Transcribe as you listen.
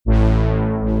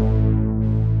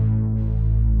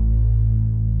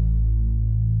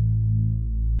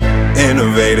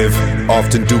innovative,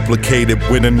 often duplicated.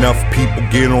 When enough people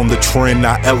get on the trend,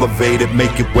 I elevate it,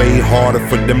 make it way harder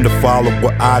for them to follow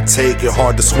what I take. It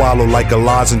hard to swallow like a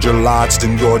lozenge lodged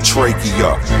in your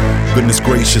trachea. Goodness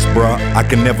gracious, bruh, I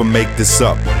can never make this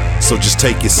up. So just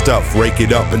take your stuff, rake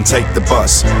it up and take the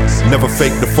bus. Never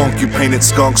fake the funk, you painted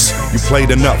skunks. You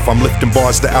played enough, I'm lifting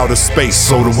bars to outer space,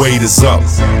 so the weight is up.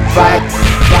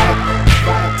 Fight.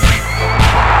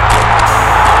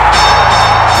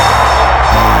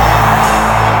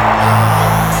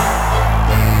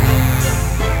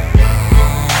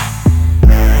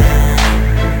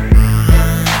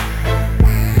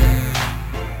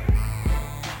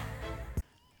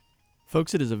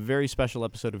 Folks, it is a very special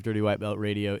episode of Dirty White Belt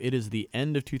Radio. It is the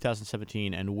end of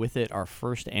 2017, and with it, our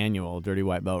first annual Dirty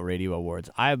White Belt Radio Awards.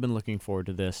 I have been looking forward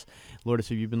to this. Lourdes,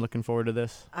 have you been looking forward to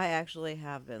this? I actually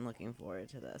have been looking forward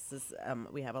to this.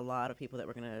 We have a lot of people that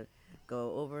we're going to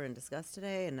go over and discuss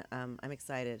today, and I'm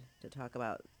excited to talk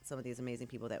about some of these amazing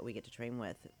people that we get to train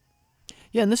with.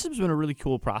 Yeah, and this has been a really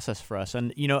cool process for us.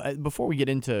 And, you know, before we get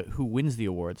into who wins the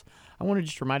awards, I want to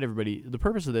just remind everybody, the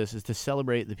purpose of this is to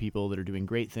celebrate the people that are doing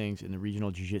great things in the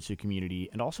regional jiu-jitsu community,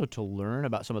 and also to learn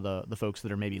about some of the folks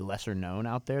that are maybe lesser known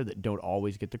out there that don't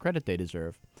always get the credit they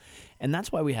deserve. And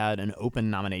that's why we had an open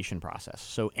nomination process.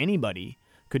 So anybody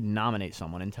could nominate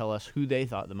someone and tell us who they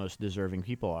thought the most deserving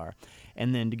people are,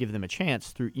 and then to give them a chance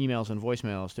through emails and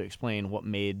voicemails to explain what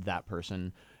made that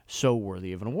person so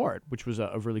worthy of an award, which was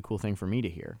a really cool thing for me to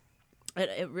hear.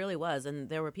 It really was, and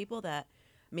there were people that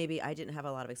maybe I didn't have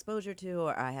a lot of exposure to,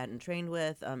 or I hadn't trained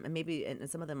with, and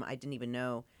some of them I didn't even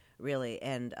know really,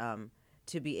 and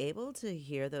to be able to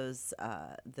hear those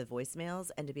the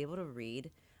voicemails and to be able to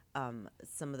read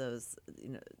some of those,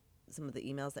 some of the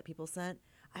emails that people sent,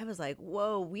 I was like,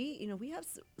 whoa, we have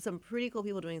some pretty cool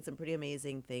people doing some pretty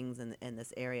amazing things in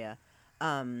this area.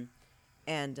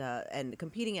 And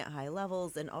competing at high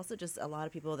levels, and also just a lot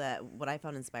of people that, what I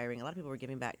found inspiring, a lot of people were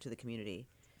giving back to the community.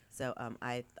 So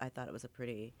I thought it was a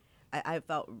pretty, I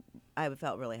felt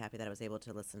really happy that I was able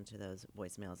to listen to those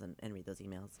voicemails and read those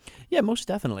emails. Yeah, most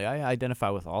definitely. I identify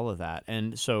with all of that.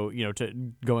 And so,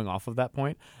 going off of that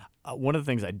point, one of the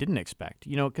things I didn't expect,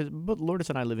 because Lourdes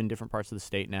and I live in different parts of the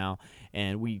state now,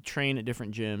 and we train at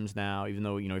different gyms now, even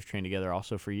though, we've trained together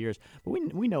also for years, but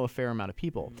we know a fair amount of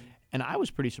people. Mm-hmm. And I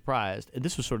was pretty surprised, and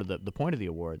this was sort of the point of the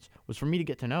awards, was for me to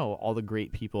get to know all the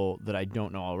great people that I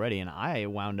don't know already, and I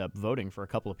wound up voting for a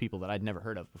couple of people that I'd never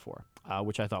heard of before,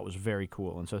 which I thought was very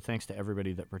cool. And so thanks to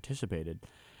everybody that participated.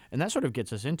 And that sort of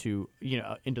gets us into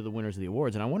the winners of the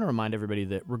awards. And I want to remind everybody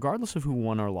that regardless of who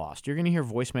won or lost, you're going to hear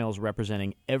voicemails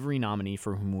representing every nominee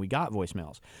for whom we got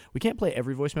voicemails. We can't play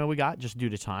every voicemail we got just due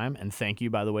to time. And thank you,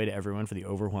 by the way, to everyone for the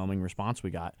overwhelming response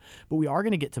we got. But we are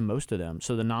going to get to most of them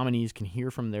so the nominees can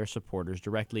hear from their supporters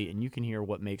directly, and you can hear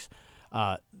what makes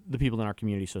the people in our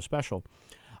community so special.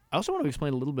 I also want to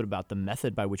explain a little bit about the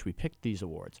method by which we picked these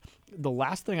awards. The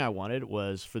last thing I wanted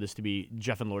was for this to be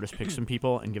Jeff and Lourdes pick some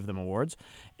people and give them awards.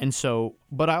 And so,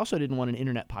 but I also didn't want an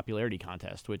internet popularity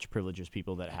contest, which privileges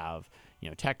people that have,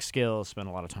 tech skills, spend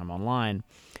a lot of time online.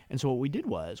 And so what we did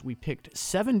was we picked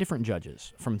 7 different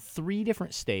judges from 3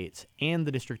 different states and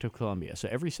the District of Columbia. So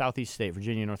every Southeast state,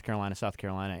 Virginia, North Carolina, South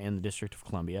Carolina, and the District of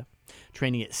Columbia,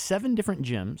 training at 7 different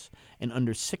gyms and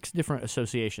under 6 different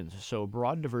associations. So a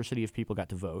broad diversity of people got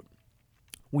to vote.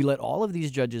 We let all of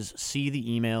these judges see the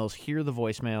emails, hear the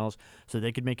voicemails, so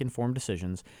they could make informed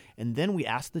decisions. And then we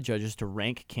asked the judges to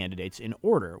rank candidates in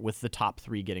order, with the top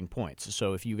 3 getting points.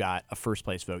 So if you got a first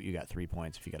place vote, you got 3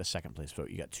 points. If you got a second place vote,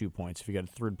 you got 2 points. If you got a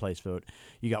third place vote,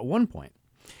 you got 1 point.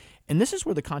 And this is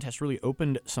where the contest really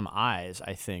opened some eyes,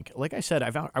 I think. Like I said,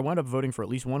 I wound up voting for at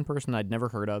least one person I'd never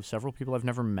heard of, several people I've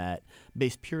never met,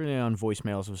 based purely on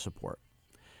voicemails of support.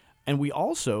 And we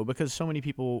also, because so many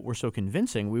people were so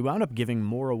convincing, we wound up giving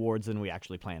more awards than we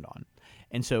actually planned on.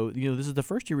 And so, this is the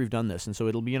first year we've done this, and so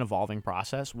it'll be an evolving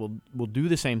process. We'll do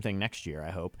the same thing next year, I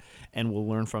hope, and we'll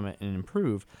learn from it and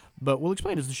improve. But we'll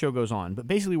explain as the show goes on. But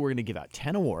basically, we're going to give out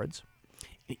 10 awards.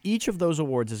 Each of those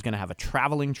awards is going to have a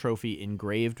traveling trophy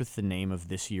engraved with the name of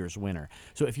this year's winner.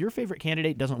 So if your favorite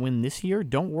candidate doesn't win this year,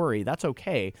 don't worry, that's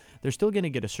okay. They're still going to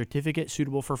get a certificate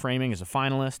suitable for framing as a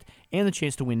finalist and the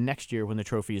chance to win next year when the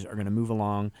trophies are going to move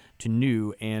along to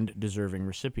new and deserving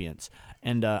recipients.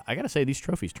 And I got to say, these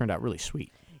trophies turned out really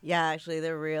sweet. Yeah, actually,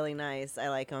 they're really nice. I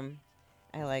like them.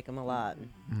 I like them a lot.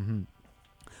 Mm-hmm.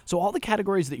 So all the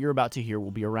categories that you're about to hear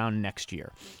will be around next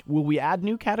year. Will we add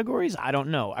new categories? I don't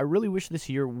know. I really wish this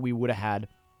year we would have had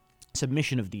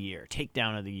submission of the year,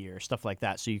 takedown of the year, stuff like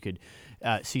that, so you could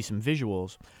see some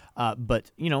visuals.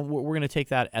 But, we're going to take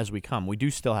that as we come. We do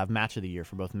still have match of the year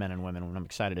for both men and women, and I'm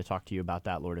excited to talk to you about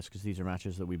that, Lourdes, because these are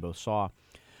matches that we both saw.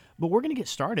 But we're going to get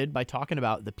started by talking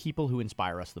about the people who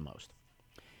inspire us the most.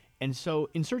 And so,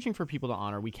 in searching for people to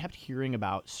honor, we kept hearing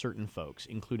about certain folks,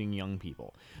 including young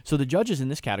people. So, the judges in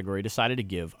this category decided to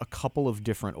give a couple of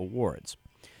different awards.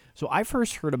 So, I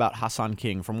first heard about Hassan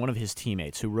King from one of his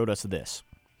teammates who wrote us this.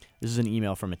 This is an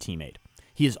email from a teammate.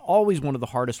 He is always one of the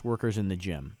hardest workers in the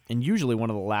gym, and usually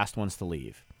one of the last ones to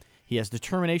leave. He has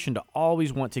determination to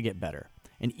always want to get better.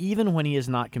 And even when he is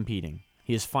not competing,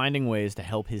 he is finding ways to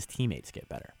help his teammates get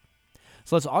better.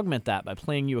 So let's augment that by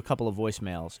playing you a couple of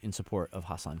voicemails in support of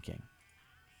Hassan King.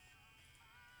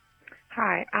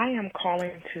 Hi, I am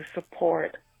calling to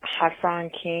support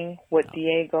Hassan King with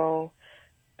Diego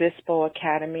Bispo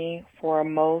Academy for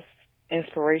most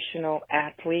inspirational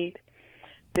athlete.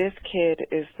 This kid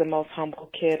is the most humble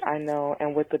kid I know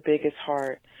and with the biggest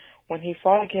heart. When he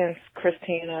fought against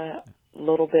Christina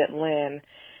Little Bit Lynn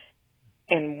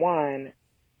and won,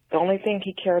 the only thing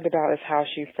he cared about is how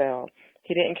she felt.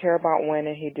 He didn't care about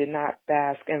winning. He did not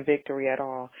bask in victory at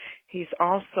all. He's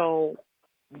also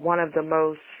one of the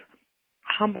most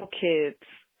humble kids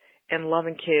and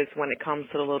loving kids when it comes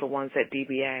to the little ones at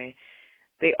DBA.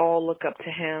 They all look up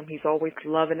to him. He's always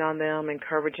loving on them,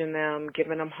 encouraging them,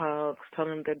 giving them hugs,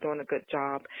 telling them they're doing a good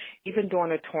job. Even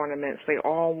during the tournaments, they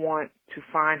all want to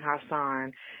find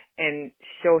Hassan and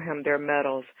show him their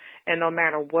medals. And no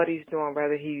matter what he's doing,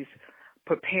 whether he's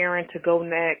preparing to go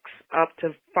next, up to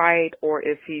fight, or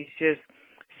if he's just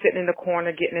sitting in the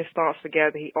corner getting his thoughts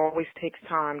together, he always takes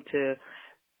time to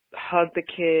hug the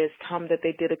kids, tell them that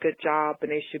they did a good job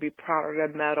and they should be proud of their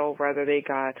medal, whether they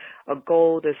got a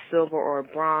gold, a silver, or a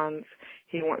bronze.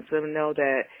 He wants them to know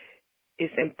that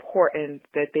it's important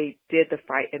that they did the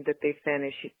fight and that they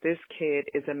finished. This kid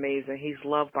is amazing. He's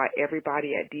loved by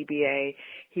everybody at DBA.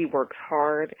 He works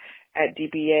hard at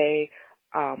DBA.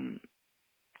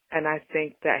 And I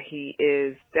think that he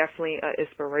is definitely an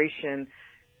inspiration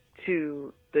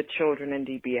to the children in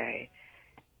DBA.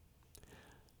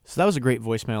 So that was a great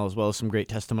voicemail as well as some great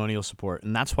testimonial support.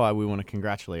 And that's why we want to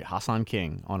congratulate Hassan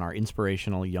King on our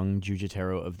Inspirational Young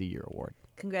Jiu-Jitero of the Year award.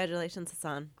 Congratulations,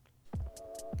 Hassan.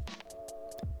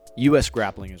 U.S.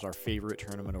 Grappling is our favorite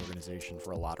tournament organization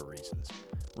for a lot of reasons.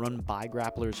 Run by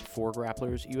grapplers for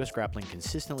grapplers, U.S. Grappling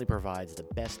consistently provides the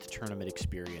best tournament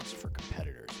experience for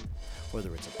competitors.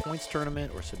 Whether it's a points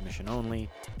tournament or submission only,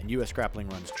 and U.S. Grappling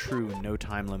runs true no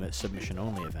time limit submission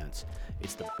only events,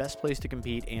 it's the best place to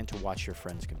compete and to watch your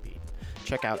friends compete.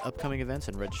 Check out upcoming events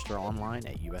and register online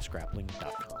at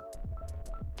usgrappling.com.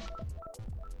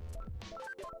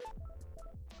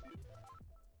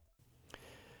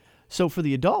 So for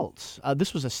the adults,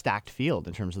 this was a stacked field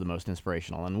in terms of the most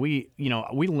inspirational, and we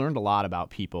learned a lot about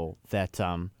people that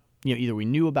either we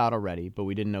knew about already, but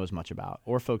we didn't know as much about,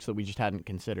 or folks that we just hadn't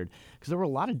considered, because there were a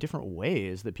lot of different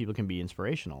ways that people can be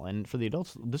inspirational. And for the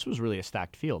adults, this was really a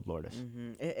stacked field, Lourdes.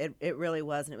 Mm-hmm. It really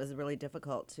was, and it was really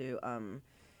difficult to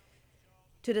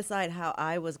decide how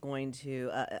I was going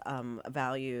to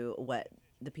value what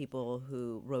the people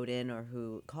who wrote in or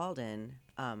who called in,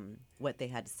 what they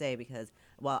had to say, because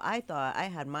while I thought I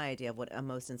had my idea of what a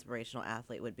most inspirational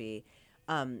athlete would be,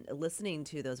 listening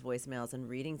to those voicemails and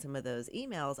reading some of those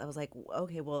emails, I was like,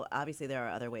 okay, well, obviously there are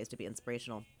other ways to be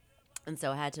inspirational. And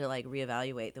so I had to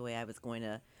reevaluate the way I was going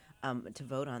to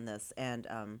vote on this.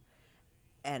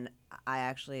 And I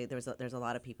actually, there's a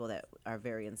lot of people that are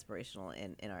very inspirational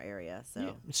in our area.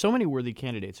 So many worthy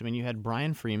candidates. I mean, you had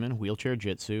Brian Freeman, wheelchair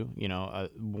jitsu,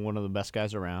 one of the best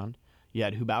guys around. You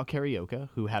had Hubao Carioca,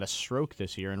 who had a stroke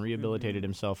this year and rehabilitated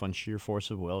himself on sheer force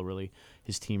of will. Really,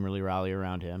 his team really rallied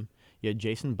around him. You had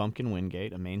Jason Bumpkin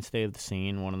Wingate, a mainstay of the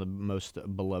scene, one of the most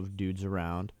beloved dudes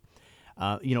around.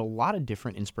 A lot of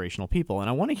different inspirational people. And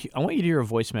I want you to hear a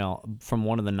voicemail from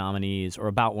one of the nominees, or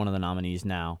about one of the nominees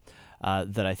now,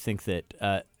 that I think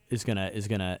that is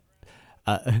gonna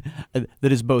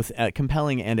that is both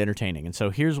compelling and entertaining. And so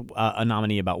here's a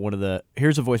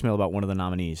voicemail about one of the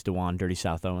nominees, Dewan Dirty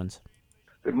South Owens.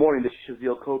 Good morning. This is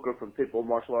Shaziel Coker from Pitbull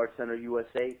Martial Arts Center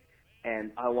USA,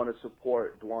 and I want to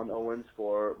support Dewan Owens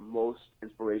for Most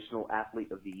Inspirational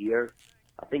Athlete of the Year.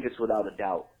 I think it's without a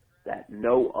doubt that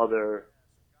no other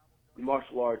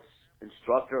martial arts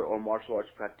instructor or martial arts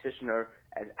practitioner,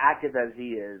 as active as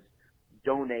he is,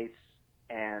 donates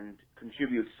and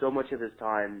contributes so much of his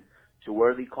time to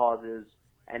worthy causes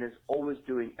and is always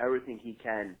doing everything he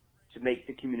can to make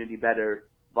the community better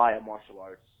via martial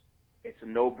arts. It's a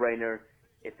no-brainer.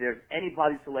 If there's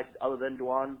anybody selected other than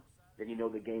Dewan, then you know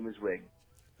the game is rigged.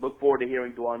 Look forward to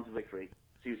hearing Dewan's victory.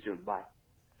 See you soon. Bye.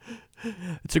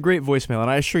 It's a great voicemail, and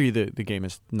I assure you the game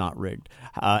is not rigged.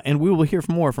 And we will hear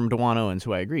more from Dewan Owens,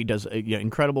 who I agree does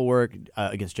incredible work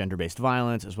against gender-based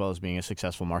violence, as well as being a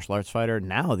successful martial arts fighter.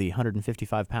 Now the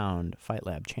 155-pound Fight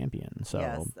Lab champion. So,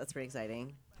 Yes, that's pretty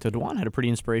exciting. So Dewan had a pretty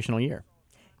inspirational year.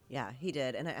 Yeah, he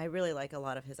did, and I really like a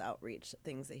lot of his outreach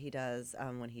things that he does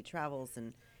when he travels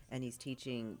and he's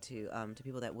teaching to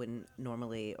people that wouldn't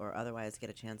normally or otherwise get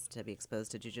a chance to be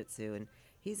exposed to jiu-jitsu. And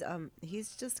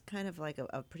he's just kind of like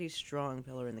a pretty strong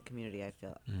pillar in the community. I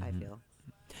feel.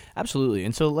 Absolutely.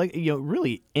 And so, like,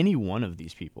 really any one of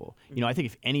these people, I think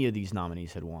if any of these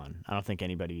nominees had won, I don't think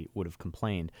anybody would have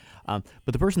complained. But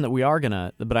the person that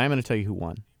I am going to tell you who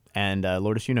won. And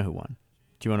Lourdes, you know who won.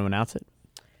 Do you want to announce it?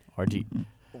 Or do you?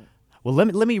 Well,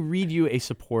 let me read you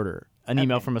an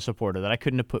email from a supporter that I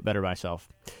couldn't have put better myself.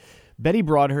 Betty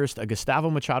Broadhurst, a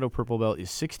Gustavo Machado purple belt, is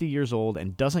 60 years old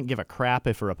and doesn't give a crap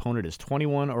if her opponent is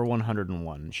 21 or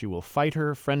 101. She will fight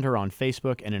her, friend her on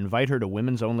Facebook, and invite her to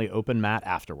women's only open mat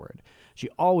afterward. She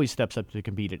always steps up to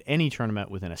compete at any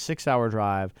tournament within a 6-hour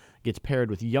drive, gets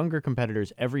paired with younger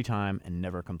competitors every time, and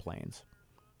never complains.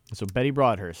 So Betty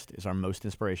Broadhurst is our most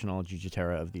inspirational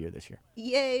Jiu-Jitera of the year this year.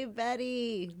 Yay,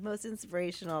 Betty! Most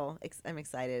inspirational. I'm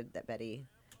excited that Betty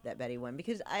won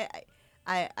because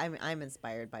I'm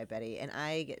inspired by Betty, and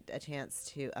I get a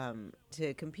chance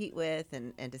to compete with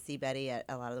and to see Betty at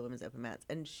a lot of the women's open mats,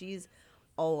 and she's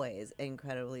always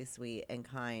incredibly sweet and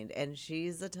kind, and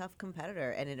she's a tough competitor.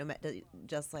 And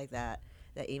just like that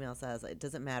email says, it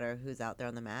doesn't matter who's out there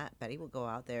on the mat. Betty will go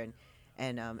out there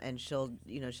and she'll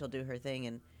do her thing,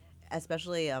 and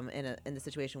especially in the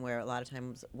situation where a lot of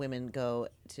times women go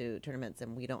to tournaments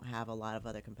and we don't have a lot of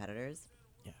other competitors.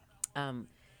 Yeah.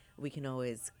 We can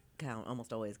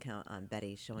almost always count on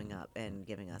Betty showing up and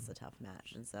giving us a tough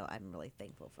match, and so I'm really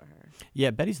thankful for her.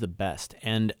 Yeah, Betty's the best,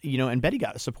 and Betty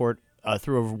got support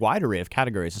through a wide array of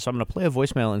categories, and so I'm going to play a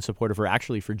voicemail in support of her,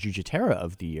 actually for Jiu-Jitera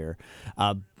of the year,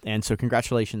 and so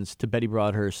congratulations to Betty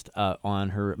Broadhurst on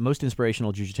her most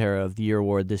inspirational Jiu-Jitera of the year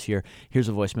award this year. Here's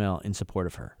a voicemail in support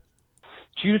of her.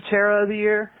 Jiu-Jitera of the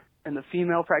year and the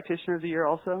female practitioner of the year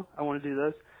also. I want to do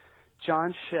those.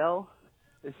 John Schell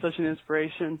is such an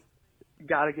inspiration.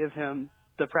 Got to give him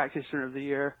the practitioner of the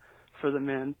year for the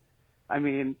men. I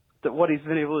mean, what he's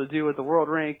been able to do with the world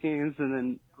rankings and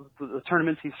then the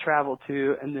tournaments he's traveled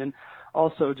to, and then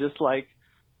also just like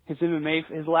his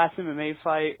last MMA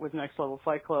fight with Next Level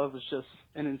Fight Club was just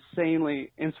an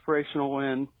insanely inspirational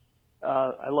win.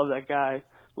 I love that guy.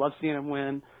 Love seeing him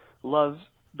win. Love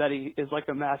that he is like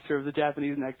a master of the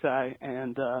Japanese necktie,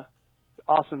 and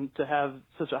awesome to have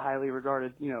such a highly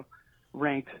regarded,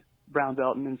 ranked brown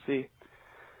belt in NC.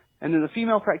 And then the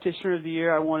female practitioner of the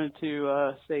year, I wanted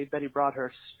to say Betty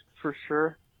Broadhurst for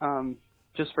sure,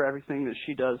 just for everything that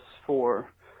she does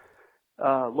for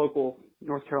local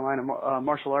North Carolina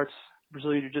martial arts,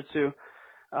 Brazilian Jiu-Jitsu.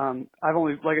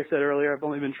 Like I said earlier, I've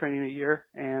only been training a year,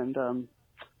 and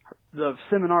the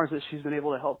seminars that she's been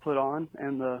able to help put on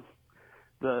and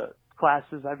the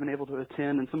classes I've been able to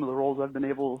attend and some of the roles I've been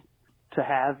able to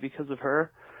have because of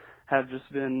her have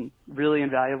just been really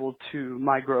invaluable to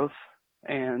my growth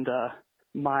and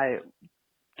my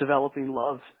developing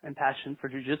love and passion for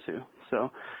jiu-jitsu.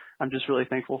 So I'm just really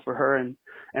thankful for her and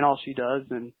all she does,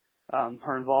 and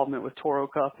her involvement with Toro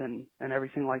Cup and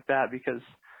everything like that, because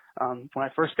when I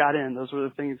first got in, those were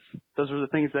the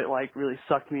things that like really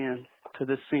sucked me in to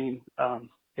this scene.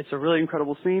 It's a really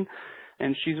incredible scene,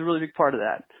 and she's a really big part of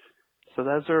that. So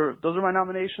those are my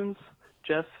nominations.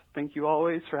 Jeff, thank you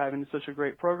always for having such a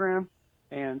great program,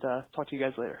 and talk to you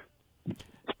guys later.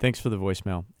 Thanks for the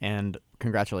voicemail, and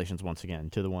congratulations once again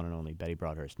to the one and only Betty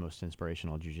Broadhurst, most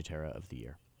inspirational Jiu-Jitera of the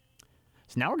year.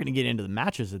 So now we're going to get into the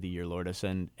matches of the year, Lourdes,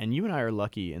 and you and I are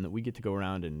lucky in that we get to go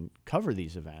around and cover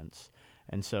these events.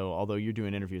 And so, although you're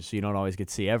doing interviews, so you don't always get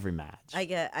to see every match. I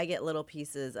get little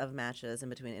pieces of matches in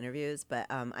between interviews, but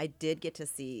I did get to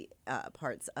see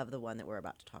parts of the one that we're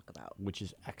about to talk about, which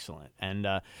is excellent. And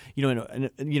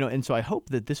and so I hope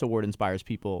that this award inspires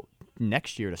people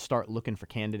next year to start looking for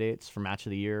candidates for match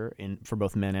of the year for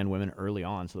both men and women early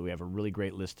on, so that we have a really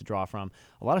great list to draw from.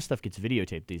 A lot of stuff gets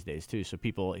videotaped these days too, so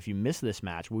people, if you miss this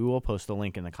match, we will post a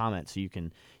link in the comments so you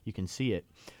can see it.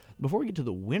 Before we get to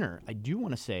the winner, I do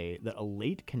want to say that a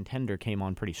late contender came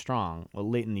on pretty strong. Well,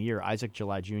 late in the year, Isaac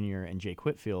July Jr. and Jake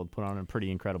Whitfield put on a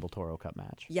pretty incredible Toro Cup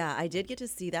match. Yeah, I did get to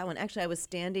see that one. Actually, I was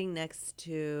standing next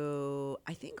to,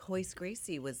 I think Hoist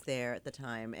Gracie was there at the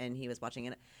time, and he was watching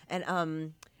it.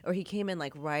 And or he came in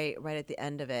like right at the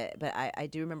end of it. But I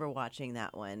do remember watching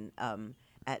that one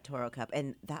at Toro Cup,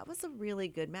 and that was a really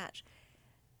good match.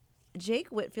 Jake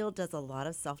Whitfield does a lot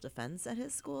of self-defense at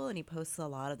his school, and he posts a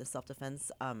lot of the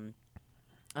self-defense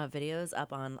videos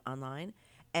up online,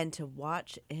 and to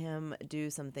watch him do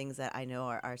some things that I know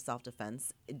are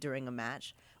self-defense during a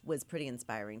match was pretty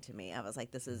inspiring to me. I was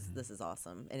like, this is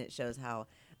awesome, and it shows how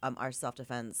our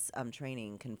self-defense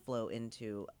training can flow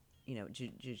into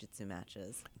jiu-jitsu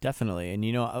matches. Definitely. And,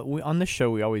 on this show,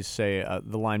 we always say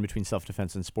the line between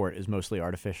self-defense and sport is mostly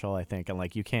artificial, I think. And,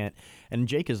 like, you can't – and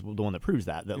Jake is the one that proves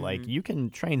that, like, you can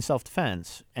train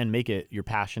self-defense and make it your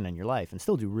passion and your life and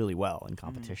still do really well in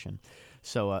competition.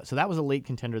 So that was a late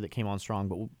contender that came on strong,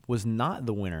 but was not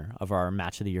the winner of our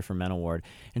Match of the Year for Men award.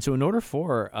 And so in order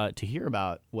for to hear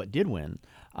about what did win,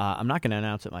 I'm not going to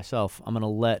announce it myself. I'm going to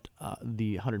let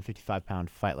the 155-pound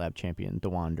Fight Lab champion,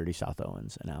 Dewan Dirty South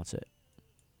Owens, announce it.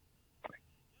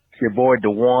 It's your boy,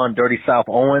 Dewan Dirty South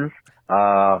Owens.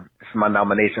 This is my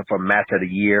nomination for Match of the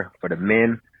Year for the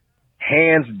men.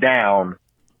 Hands down,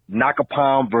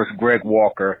 Nakapon versus Greg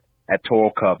Walker at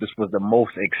Toro Cup. This was the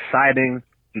most exciting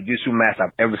jiu-jitsu match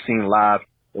I've ever seen live.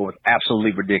 It was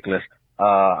absolutely ridiculous.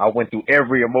 I went through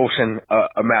every emotion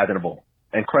imaginable.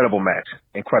 Incredible match.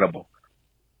 Incredible.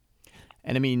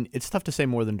 And, I mean, it's tough to say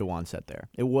more than Dewan said there.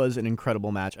 It was an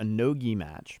incredible match, a no-gi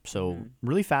match. So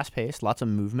really fast-paced, lots of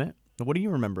movement. What do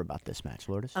you remember about this match,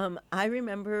 Lourdes? I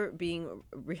remember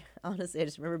honestly, I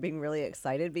just remember being really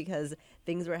excited because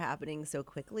things were happening so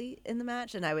quickly in the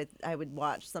match, and I would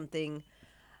watch something.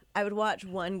 I would watch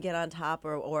one get on top,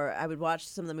 or I would watch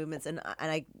some of the movements, and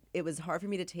it was hard for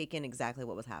me to take in exactly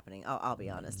what was happening. I'll be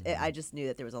honest. I just knew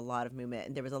that there was a lot of movement,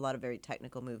 and there was a lot of very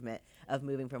technical movement of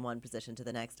moving from one position to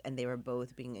the next, and they were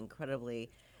both being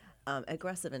incredibly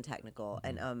aggressive and technical,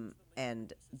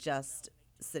 and just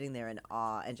sitting there in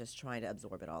awe and just trying to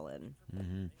absorb it all in.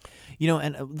 And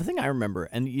the thing I remember,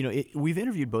 and we've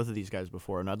interviewed both of these guys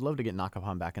before, and I'd love to get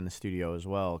Nakapon back in the studio as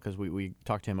well because we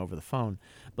talked to him over the phone.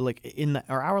 But like in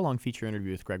our hour-long feature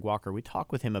interview with Greg Walker, we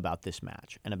talked with him about this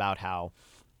match and about how,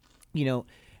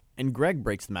 and Greg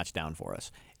breaks the match down for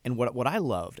us. And what I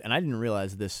loved, and I didn't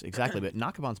realize this exactly, but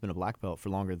Nakapon's been a black belt for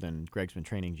longer than Greg's been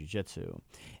training jiu-jitsu.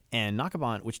 And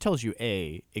Nakapon, which tells you,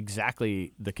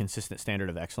 exactly the consistent standard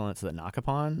of excellence that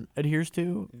Nakapon adheres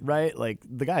to, right? Like,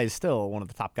 the guy is still one of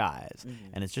the top guys,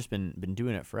 and it's just been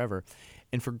doing it forever.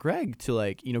 And for Greg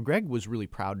to, Greg was really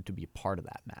proud to be a part of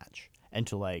that match and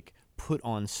to, put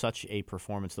on such a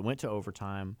performance that went to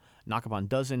overtime. Nakapon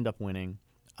does end up winning,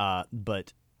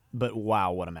 but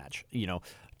wow, what a match.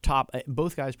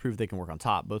 Both guys proved they can work on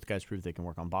top. Both guys proved they can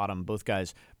work on bottom. Both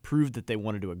guys proved that they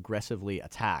wanted to aggressively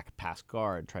attack, pass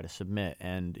guard, try to submit.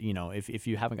 And, if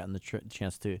you haven't gotten the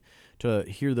chance to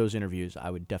hear those interviews, I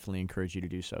would definitely encourage you to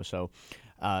do so. So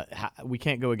we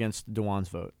can't go against Dewan's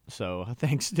vote. So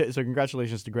so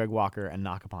congratulations to Greg Walker and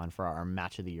Nakapon for our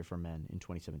Match of the Year for Men in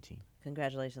 2017.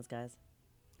 Congratulations, guys.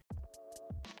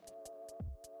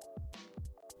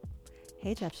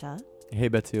 Hey, Jeff Shaw. Hey,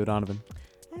 Betsy O'Donovan.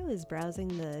 I was browsing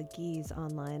the gis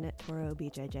online at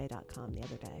torobjj.com the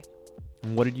other day.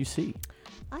 And what did you see?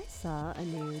 I saw a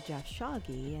new Jeff Shaw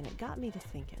gi, and it got me to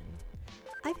thinking.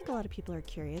 I think a lot of people are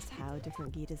curious how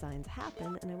different gi designs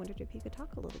happen, and I wondered if you could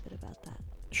talk a little bit about that.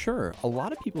 Sure. A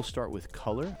lot of people start with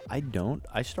color. I don't.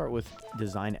 I start with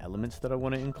design elements that I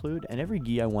want to include, and every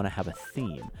gi I want to have a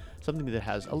theme, something that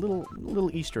has a little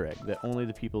Easter egg that only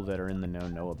the people that are in the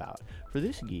know about. For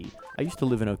this gi, I used to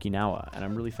live in Okinawa, and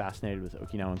I'm really fascinated with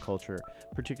Okinawan culture,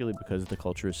 particularly because the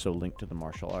culture is so linked to the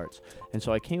martial arts. And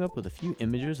so I came up with a few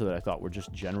images that I thought were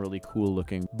just generally cool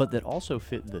looking, but that also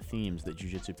fit the themes that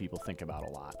jiu-jitsu people think about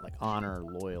a lot, like honor,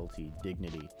 loyalty,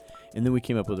 dignity. And then we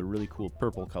came up with a really cool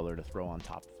purple color to throw on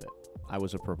top of it. I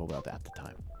was a purple belt at the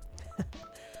time.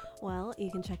 Well,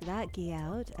 you can check that gi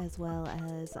out, as well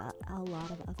as a lot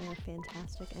of other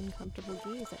fantastic and comfortable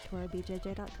gis at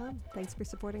torobjj.com. Thanks for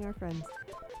supporting our friends.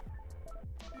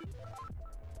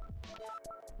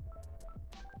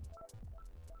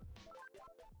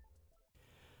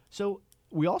 So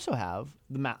we also have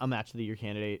a Match of the Year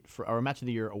candidate or a Match of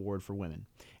the Year award for women.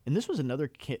 And this was another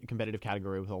competitive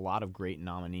category with a lot of great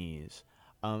nominees.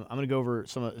 I'm going to go over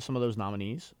some of those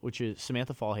nominees, which is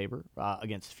Samantha Fallhaber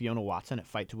against Fiona Watson at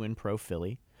Fight to Win Pro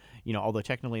Philly. Although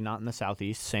technically not in the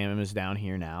Southeast, Sam is down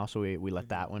here now, so we let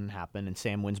that one happen, and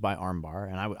Sam wins by armbar,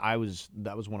 and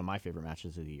that was one of my favorite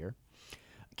matches of the year.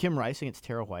 Kim Rice against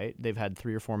Tara White. They've had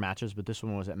 3 or 4 matches, but this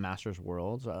one was at Masters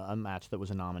Worlds, a match that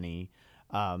was a nominee.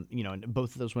 And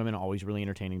both of those women are always really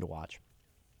entertaining to watch.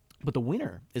 But the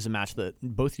winner is a match that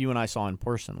both you and I saw in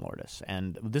person, Lourdes,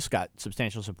 and this got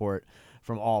substantial support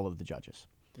from all of the judges.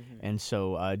 And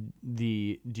so, do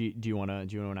you want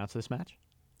to announce this match?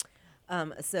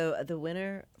 So the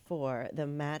winner for the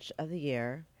Match of the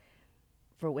Year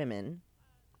for women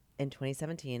in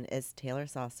 2017 is Taylor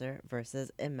Saucer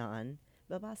versus Iman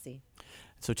Belbasi.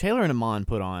 So Taylor and Iman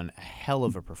put on a hell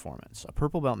of a performance, a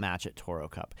purple belt match at Toro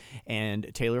Cup.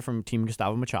 And Taylor from Team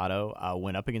Gustavo Machado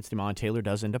went up against Iman. Taylor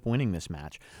does end up winning this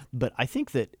match. But I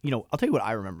think that, I'll tell you what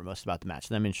I remember most about the match.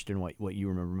 And I'm interested in what you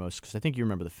remember most, because I think you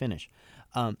remember the finish.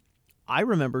 I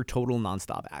remember total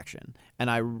nonstop action. And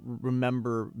I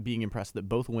remember being impressed that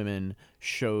both women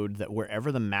showed that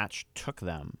wherever the match took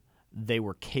them, they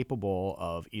were capable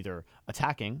of either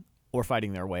attacking or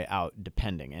fighting their way out,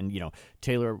 depending. And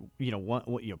Taylor,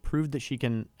 proved that she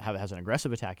has an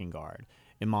aggressive attacking guard.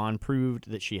 Iman proved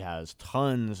that she has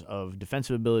tons of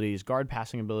defensive abilities, guard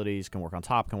passing abilities, can work on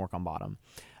top, can work on bottom.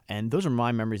 And those are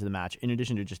my memories of the match, in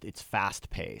addition to just its fast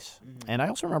pace. Mm-hmm. And I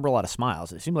also remember a lot of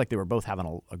smiles. It seemed like they were both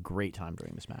having a great time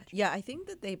during this match. Yeah, I think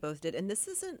that they both did. And this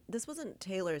wasn't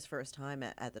Taylor's first time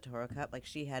at the Toro Cup. Like,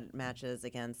 she had matches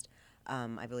against,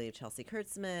 I believe, Chelsea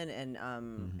Kurtzman, and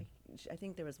I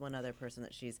think there was one other person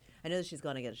that I know that she's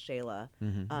gone against Shayla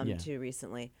too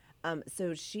recently.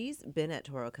 So she's been at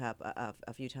Toro Cup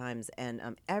a few times, and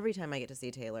every time I get to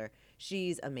see Taylor,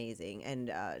 she's amazing,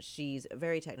 and she's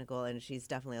very technical, and she's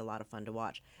definitely a lot of fun to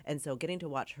watch. And so getting to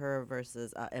watch her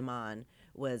versus Iman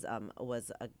was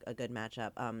a good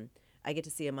matchup. I get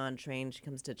to see Iman train. She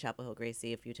comes to Chapel Hill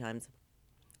Gracie a few times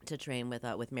to train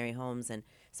with Mary Holmes, and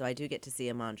so I do get to see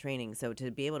Iman training. So to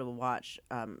be able to watch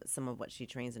some of what she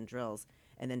trains and drills,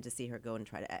 and then to see her go and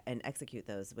try to and execute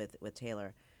those with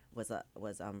Taylor was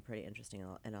pretty interesting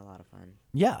and a lot of fun.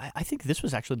 Yeah, I think this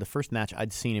was actually the first match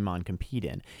I'd seen Iman compete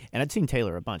in, and I'd seen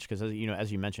Taylor a bunch because,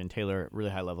 as you mentioned, Taylor,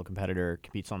 really high level competitor,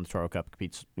 competes on the Toro Cup,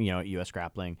 competes at U.S.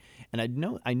 Grappling, and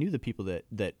I knew the people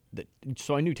that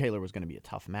so I knew Taylor was going to be a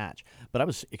tough match, but I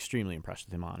was extremely impressed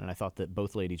with Iman, and I thought that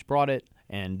both ladies brought it,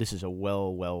 and this is a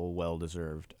well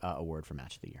deserved award for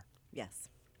Match of the Year. Yes.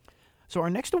 So our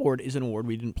next award is an award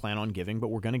we didn't plan on giving, but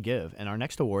we're going to give, and our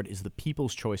next award is the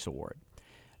People's Choice Award.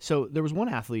 So there was one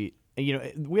athlete, we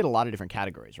had a lot of different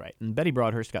categories, right? And Betty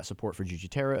Broadhurst got support for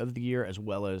Jiu-Jitsu of the Year as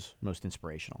well as Most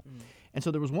Inspirational. And so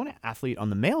there was one athlete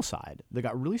on the male side that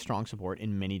got really strong support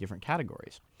in many different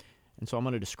categories. And so I'm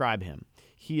going to describe him.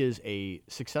 He is a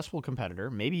successful competitor,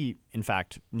 maybe, in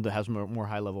fact, that has more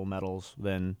high-level medals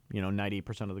than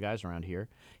 90% of the guys around here.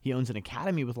 He owns an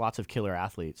academy with lots of killer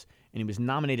athletes, and he was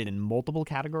nominated in multiple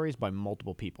categories by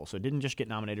multiple people. So it didn't just get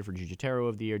nominated for Jiu-Jitsu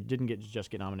of the Year, didn't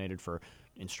just get nominated for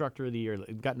Instructor of the Year,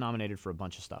 it got nominated for a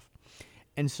bunch of stuff.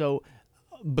 And so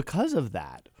because of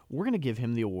that, we're going to give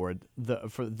him the award,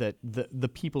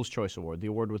 the People's Choice Award, the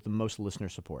award with the most listener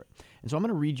support. And so I'm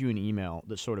going to read you an email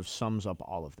that sort of sums up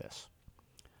all of this.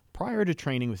 Prior to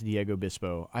training with Diego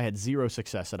Bispo, I had zero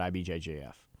success at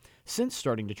IBJJF. Since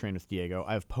starting to train with Diego,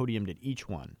 I have podiumed at each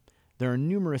one. There are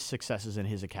numerous successes in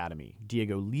his academy.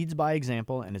 Diego leads by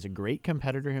example and is a great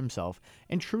competitor himself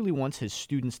and truly wants his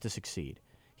students to succeed.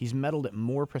 He's medaled at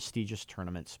more prestigious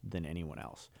tournaments than anyone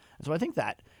else. And so I think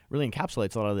that really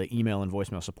encapsulates a lot of the email and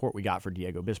voicemail support we got for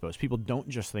Diego Bispo. People don't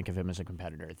just think of him as a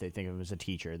competitor. They think of him as a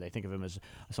teacher. They think of him as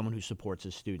someone who supports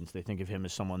his students. They think of him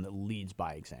as someone that leads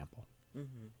by example.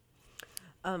 Mm-hmm.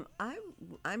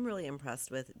 I'm really impressed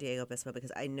with Diego Bispo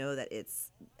because I know that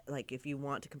it's like if you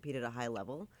want to compete at a high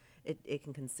level, it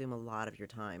can consume a lot of your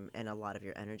time and a lot of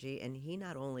your energy. And he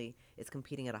not only is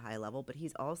competing at a high level, but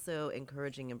he's also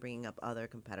encouraging and bringing up other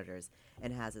competitors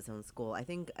and has his own school. I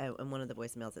think in one of the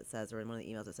voicemails it says, or in one of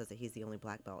the emails it says that he's the only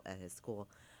black belt at his school.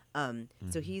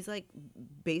 So he's like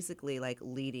basically like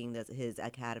leading his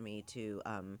academy to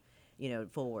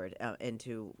forward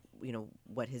into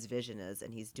what his vision is,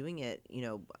 and he's doing it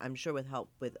I'm sure with help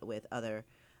with other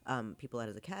people at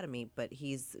his academy, but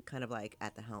he's kind of like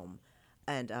at the helm.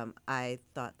 And I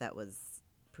thought that was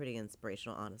pretty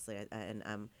inspirational, honestly. And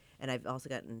I've also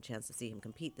gotten a chance to see him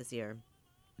compete this year,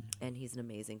 and he's an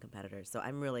amazing competitor. So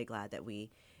I'm really glad that we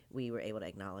were able to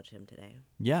acknowledge him today.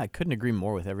 Yeah, I couldn't agree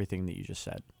more with everything that you just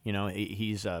said.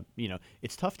 He's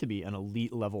it's tough to be an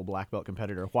elite level black belt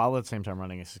competitor while at the same time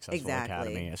running a successful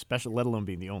academy, especially let alone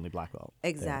being the only black belt.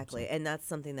 Exactly, there, so. And that's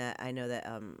something that I know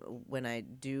that when I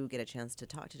do get a chance to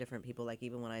talk to different people, like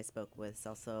even when I spoke with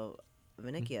Celso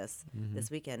Vinicius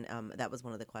this weekend, that was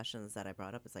one of the questions that I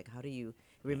brought up. It's like, how do you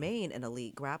remain an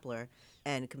elite grappler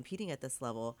and competing at this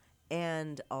level,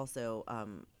 and also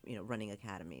running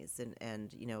academies,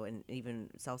 and even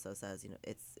Celso says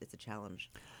it's a challenge.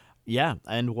 Yeah,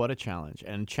 and what a challenge.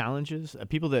 And challenges,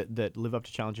 people that live up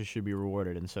to challenges should be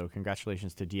rewarded. And so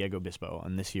congratulations to Diego Bispo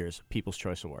on this year's People's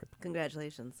Choice Award.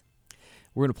 Congratulations.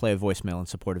 We're going to play a voicemail in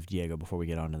support of Diego before we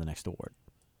get on to the next award.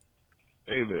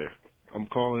 Hey there. I'm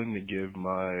calling to give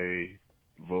my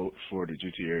vote for the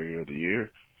GT Area of the Year.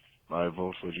 My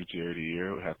vote for GT Area of the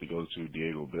Year would have to go to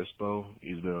Diego Bispo.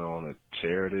 He's been on a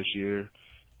tear this year.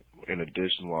 in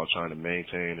addition while trying to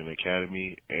maintain an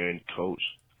academy and coach.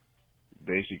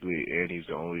 Basically, and he's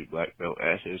the only black belt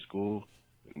at his school.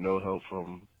 No help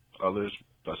from others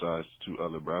besides 2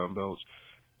 other brown belts.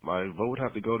 My vote would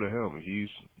have to go to him.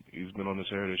 He's been on the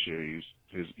tear this year.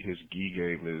 His gi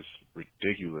game is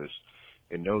ridiculous,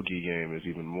 and no gi game is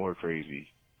even more crazy.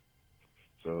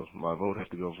 So my vote has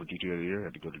to go for GT of the year. I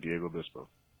have to go to Diego Bispo.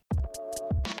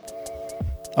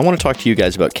 I want to talk to you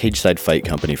guys about Cageside Fight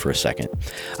Company for a second.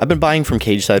 I've been buying from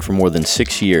Cageside for more than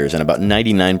 6 years, and about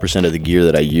 99% of the gear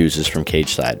that I use is from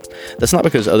Cageside. That's not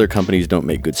because other companies don't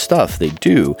make good stuff, they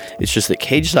do. It's just that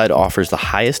Cageside offers the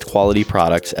highest quality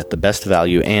products at the best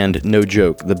value and, no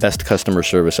joke, the best customer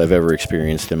service I've ever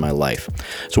experienced in my life.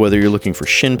 So whether you're looking for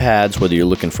shin pads, whether you're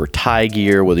looking for Thai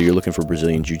gear, whether you're looking for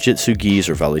Brazilian Jiu-Jitsu gis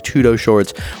or Vale Tudo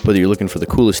shorts, whether you're looking for the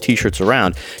coolest t-shirts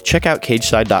around, check out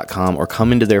Cageside.com or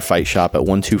come into their fight shop at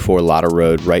 124 Lotta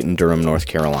Road right in Durham, North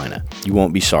Carolina. You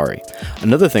won't be sorry.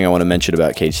 Another thing I want to mention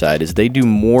about Cageside is they do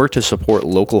more to support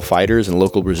local fighters and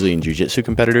local Brazilian Jiu-Jitsu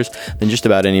competitors than just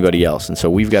about anybody else, and so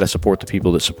we've got to support the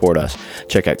people that support us.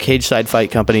 Check out Cageside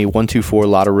Fight Company, 124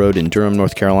 Lotta Road in Durham,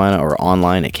 North Carolina, or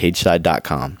online at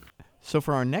Cageside.com. So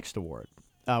for our next award,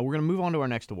 we're going to move on to our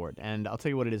next award, and I'll tell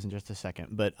you what it is in just a second.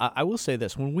 But I will say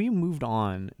this. When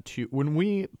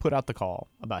we put out the call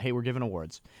about, hey, we're giving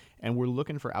awards, and we're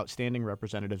looking for outstanding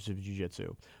representatives of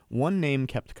Jiu-Jitsu, one name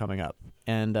kept coming up.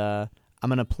 And I'm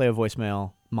going to play a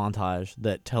voicemail montage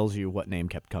that tells you what name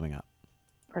kept coming up.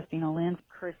 Christina Lynn.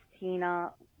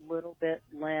 Christina Little Bit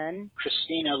Lynn.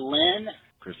 Christina Lynn.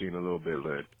 Christina Little Bit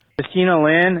Lynn. Christina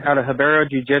Lynn out of Hibero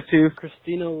Jiu-Jitsu.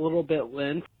 Christina Little Bit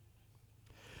Lynn.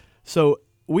 So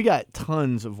we got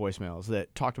tons of voicemails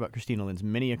that talked about Christina Lynn's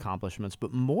many accomplishments,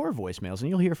 but more voicemails, and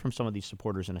you'll hear from some of these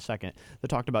supporters in a second, that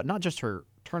talked about not just her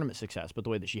tournament success, but the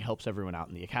way that she helps everyone out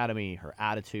in the academy, her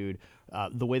attitude,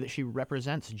 the way that she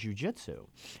represents jiu-jitsu.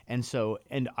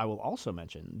 And I will also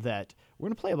mention that we're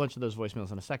going to play a bunch of those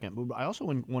voicemails in a second, but I also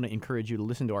want to encourage you to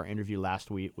listen to our interview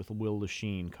last week with Will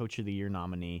Lachine, Coach of the Year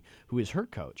nominee, who is her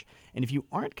coach. And if you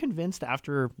aren't convinced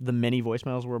after the many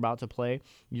voicemails we're about to play,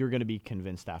 you're going to be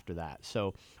convinced after that.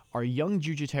 So our Young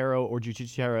Jiu-Jitero or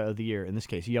Jiu-Jitera of the Year, in this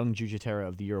case, Young Jiu-Jitera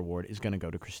of the Year award, is going to go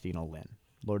to Christina Lynn.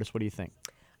 Lourdes, what do you think?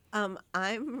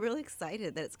 I'm really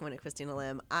excited that it's going to Christina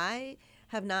Lynn. I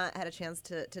have not had a chance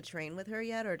to train with her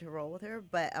yet or to roll with her,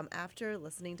 but after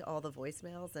listening to all the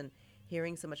voicemails and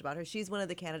hearing so much about her, she's one of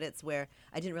the candidates where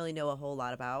I didn't really know a whole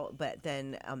lot about, but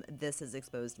then this has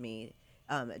exposed me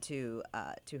to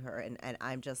her, and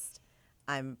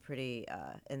I'm pretty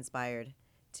inspired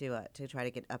to try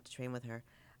to get up to train with her.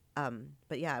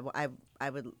 But yeah, I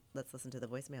would let's listen to the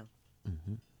voicemail.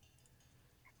 Mm-hmm.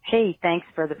 Hey, thanks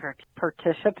for the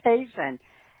participation.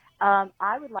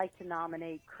 I would like to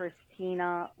nominate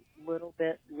Christina Little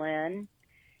Bit Lynn.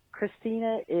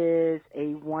 Christina is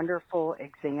a wonderful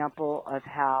example of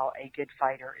how a good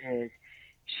fighter is.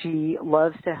 She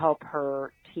loves to help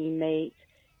her teammates.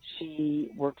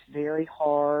 She works very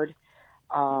hard.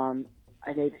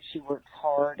 I know that she works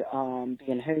hard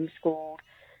being homeschooled.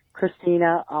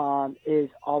 Christina is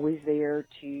always there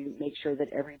to make sure that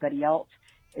everybody else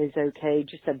is okay.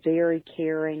 Just a very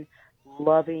caring,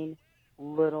 loving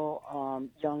little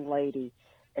young lady.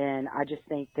 And I just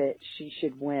think that she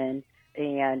should win.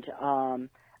 And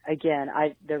again,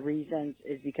 the reasons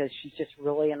is because she's just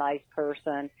really a nice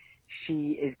person.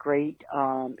 She is great.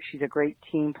 She's a great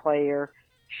team player.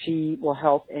 She will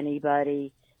help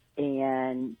anybody.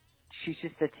 And she's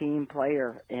just a team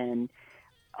player. And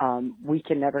we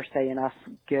can never say enough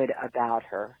good about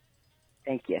her.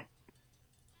 Thank you.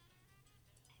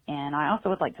 And I also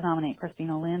would like to nominate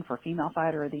Christina Lynn for Female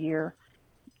Fighter of the Year.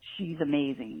 She's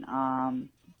amazing.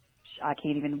 I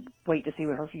can't even wait to see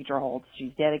what her future holds.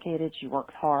 She's dedicated. She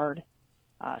works hard.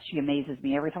 She amazes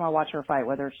me every time I watch her fight,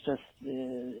 whether it's just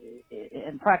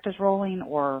in practice rolling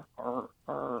or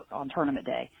on tournament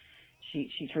day.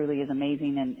 She truly is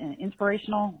amazing and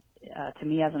inspirational to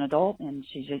me as an adult, and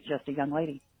she's just a young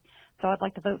lady. So I'd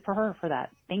like to vote for her for that.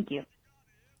 Thank you.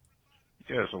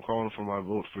 Yes, I'm calling for my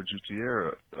vote for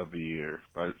Jiu-Jitera of the Year.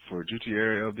 For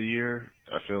Jiu-Jitera of the Year,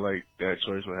 I feel like that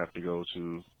choice would have to go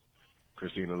to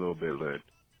Christina Little Bit Lynn.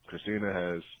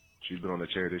 She's been on the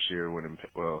chair this year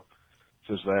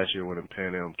since last year winning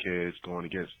Pan Am Kids, going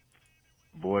against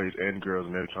boys and girls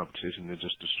in every competition, and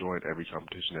just destroying every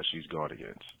competition that she's gone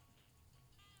against.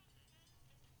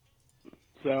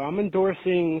 So I'm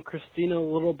endorsing Christina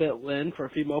Little Bit Lynn for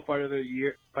Female Fighter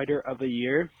of the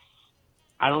Year.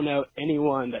 I don't know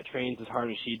anyone that trains as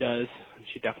hard as she does.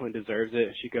 She definitely deserves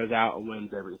it. She goes out and wins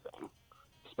everything,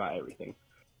 just about everything.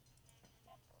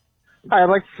 Hi, I'd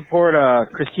like to support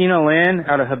Christina Lynn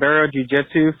out of Hibero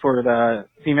Jiu-Jitsu for the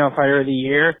Female Fighter of the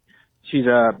Year. She's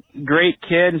a great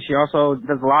kid, and she also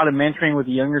does a lot of mentoring with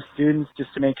the younger students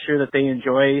just to make sure that they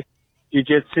enjoy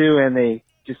jiu-jitsu and they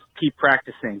just keep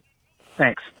practicing.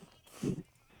 Thanks.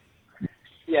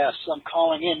 Yes, I'm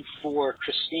calling in for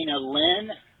Christina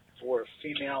Lynn for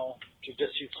Female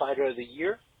Jiu-Jitsu Fighter of the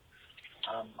Year.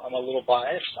 I'm a little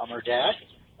biased. I'm her dad.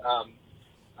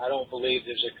 I don't believe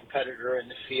there's a competitor in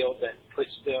the field that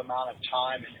puts the amount of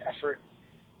time and effort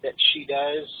that she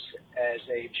does as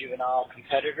a juvenile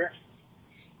competitor,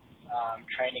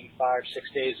 training 5-6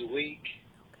 days a week,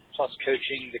 plus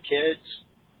coaching the kids,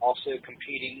 also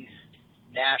competing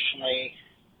nationally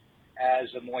as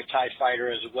a Muay Thai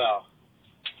fighter as well.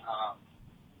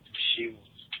 She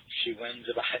wins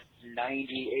about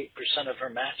 98% of her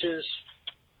matches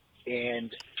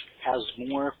and has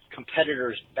more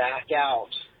competitors back out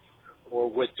or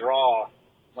withdraw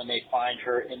when they find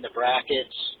her in the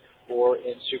brackets or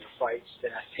in super fights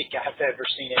than I think I've ever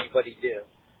seen anybody do.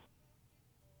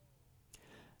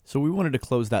 So we wanted to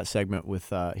close that segment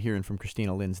with hearing from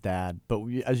Christina Lynn's dad, but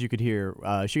as you could hear,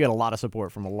 she got a lot of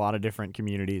support from a lot of different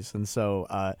communities, and so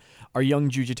our Young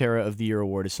Jiu-Jitera of the Year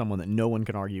award is someone that no one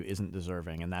can argue isn't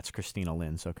deserving, and that's Christina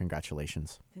Lynn, so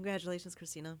congratulations. Congratulations,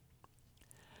 Christina.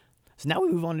 So now we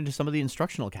move on into some of the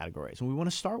instructional categories, and we want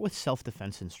to start with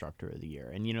Self-Defense Instructor of the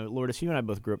Year. And, you know, Lourdes, you and I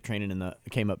both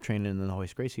came up training in the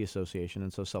Hoist Gracie Association,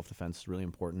 and so self-defense is really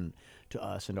important to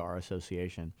us and to our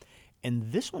association.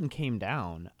 And this one came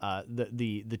down.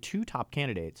 The two top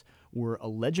candidates were a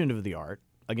legend of the art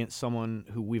against someone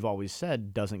who we've always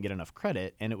said doesn't get enough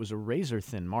credit, and it was a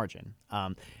razor-thin margin.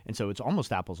 And so it's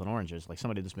almost apples and oranges, like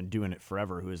somebody that's been doing it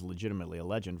forever who is legitimately a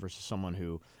legend versus someone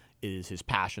who is his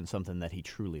passion, something that he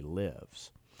truly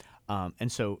lives.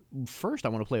 And so first I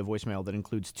want to play a voicemail that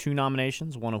includes two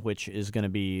nominations, one of which is going to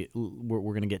be we're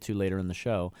going to get to later in the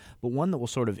show, but one that will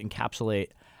sort of encapsulate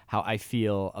how I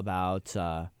feel about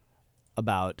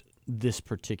this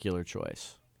particular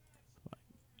choice.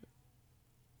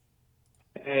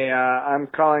 Hey, I'm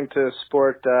calling to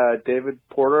support David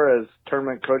Porter as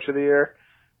Tournament Coach of the Year.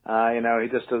 He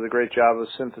just does a great job of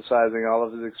synthesizing all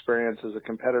of his experience as a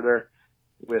competitor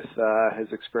with his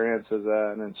experience as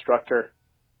an instructor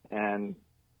and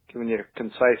giving you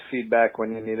concise feedback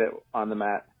when you need it on the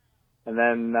mat. And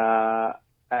then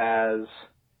as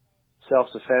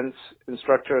Self-Defense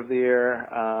Instructor of the Year,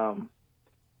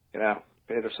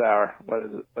 Pedro Sauer.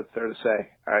 What's there to say?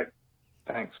 All right.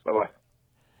 Thanks. Bye-bye.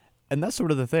 And that's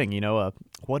sort of the thing,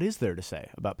 what is there to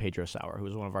say about Pedro Sauer, who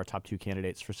is one of our top two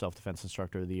candidates for Self-Defense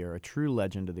Instructor of the Year, a true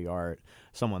legend of the art,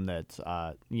 someone that,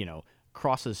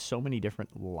 crosses so many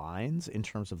different lines in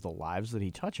terms of the lives that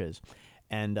he touches.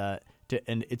 And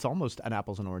it's almost an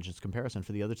apples and oranges comparison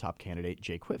for the other top candidate,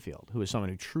 Jake Whitfield, who is someone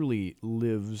who truly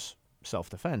lives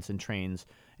self-defense and trains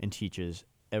and teaches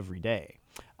every day.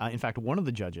 In fact, one of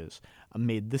the judges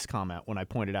made this comment when I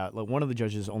pointed out, one of the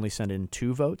judges only sent in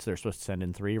 2 votes. They're supposed to send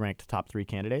in 3, ranked top 3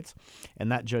 candidates. And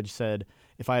that judge said,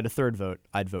 if I had a third vote,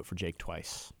 I'd vote for Jake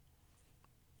twice.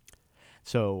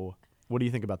 So what do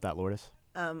you think about that, Lourdes?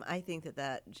 I think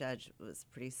that judge was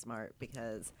pretty smart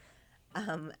because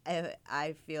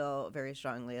I feel very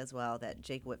strongly as well that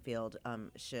Jake Whitfield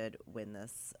should win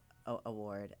this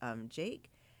award. Jake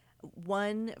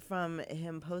won from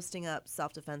him posting up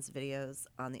self-defense videos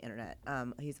on the internet.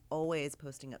 He's always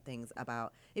posting up things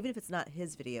about, even if it's not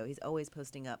his video, he's always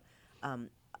posting up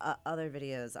other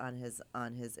videos on his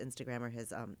Instagram or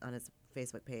his on his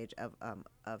Facebook page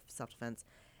of self-defense,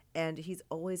 and he's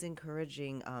always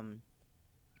encouraging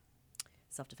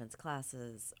self-defense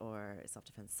classes or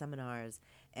self-defense seminars,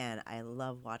 and I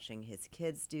love watching his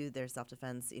kids do their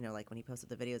self-defense, like when he posted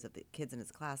the videos of the kids in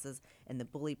his classes and the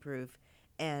bully proof,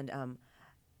 and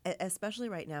especially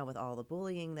right now with all the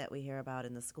bullying that we hear about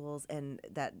in the schools, and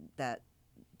that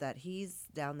he's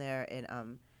down there in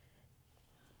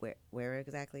where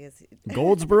exactly is he?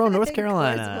 Goldsboro, North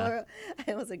Carolina. Goldsboro.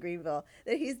 I almost said Greenville.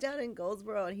 That he's down in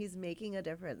Goldsboro and he's making a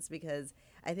difference, because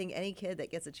I think any kid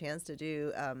that gets a chance to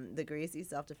do the Gracie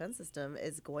self-defense system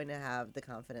is going to have the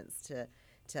confidence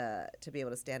to be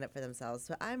able to stand up for themselves.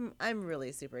 So I'm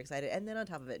really super excited. And then on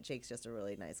top of it, Jake's just a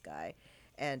really nice guy,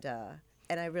 and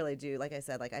I really do, like I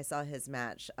said, I saw his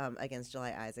match against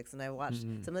July Isaacs, and I watched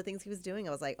some of the things he was doing.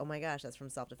 I was like, oh my gosh, that's from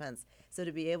self-defense. So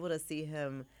to be able to see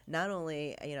him not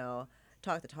only,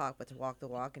 talk the talk, but to walk the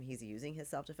walk, and he's using his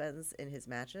self-defense in his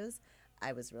matches,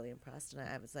 I was really impressed. And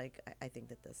I was like, I think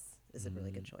that this is a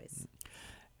really good choice.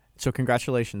 So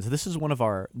congratulations. This is one of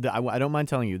I don't mind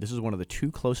telling you, this is one of the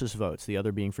 2 closest votes, the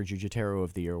other being for Jiu-Jitsu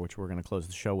of the Year, which we're going to close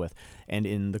the show with. And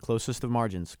in the closest of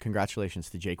margins,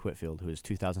 congratulations to Jake Whitfield, who is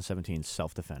 2017's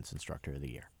Self-Defense Instructor of the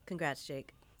Year. Congrats,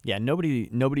 Jake. Yeah, nobody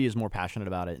is more passionate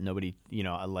about it. Nobody,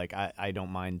 I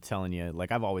don't mind telling you,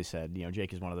 like I've always said,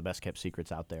 Jake is one of the best kept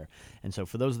secrets out there. And so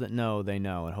for those that know, they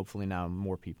know, and hopefully now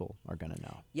more people are going to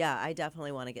know. Yeah, I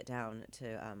definitely want to get down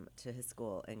to his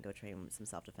school and go train some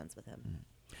self-defense with him. Mm.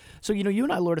 So, you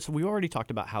and I, Lourdes, we already talked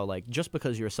about how, like, just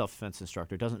because you're a self-defense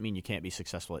instructor doesn't mean you can't be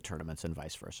successful at tournaments and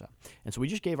vice versa. And so we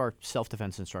just gave our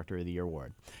Self-Defense Instructor of the Year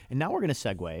award. And now we're going to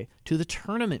segue to the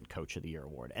Tournament Coach of the Year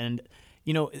award. And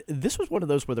this was one of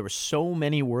those where there were so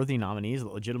many worthy nominees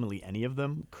that legitimately any of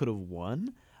them could have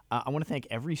won. I want to thank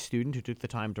every student who took the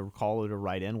time to call or to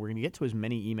write in. We're going to get to as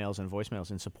many emails and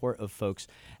voicemails in support of folks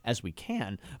as we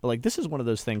can. But, like, this is one of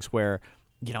those things where,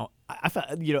 I felt,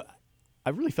 I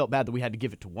really felt bad that we had to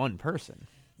give it to one person.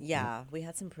 Yeah, we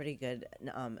had some pretty good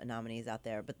nominees out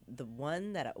there. But the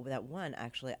one that won,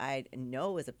 actually, I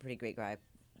know is a pretty great guy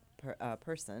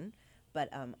person. But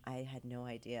I had no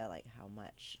idea, like, how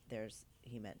much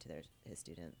he meant to his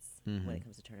students when it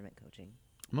comes to tournament coaching.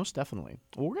 Most definitely.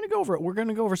 Well, we're going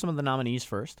to go over some of the nominees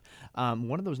first.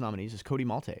 One of those nominees is Cody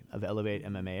Malte of Elevate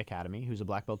MMA Academy, who's a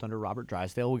black belt under Robert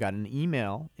Drysdale. We got an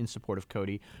email in support of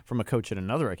Cody from a coach at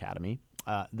another academy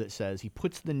that says he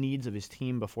puts the needs of his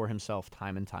team before himself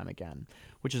time and time again,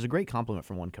 which is a great compliment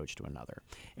from one coach to another.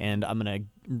 And I'm going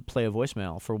to play a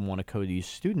voicemail from one of Cody's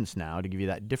students now to give you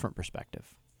that different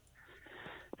perspective.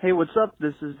 Hey, what's up?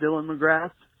 This is Dylan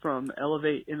McGrath from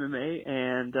Elevate MMA,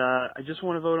 and I just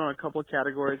want to vote on a couple of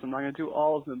categories. I'm not going to do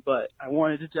all of them, but I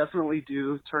wanted to definitely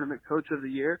do Tournament Coach of the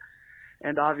Year,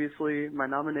 and obviously my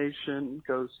nomination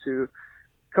goes to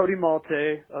Cody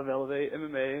Malte of Elevate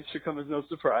MMA. It should come as no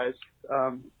surprise.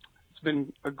 It's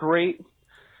been a great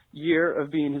year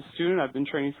of being his student. I've been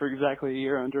training for exactly a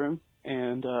year under him,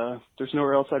 and there's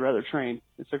nowhere else I'd rather train.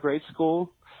 It's a great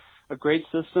school, a great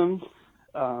system,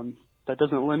 that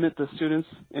doesn't limit the students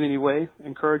in any way,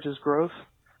 encourages growth,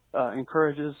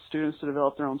 encourages students to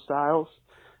develop their own styles,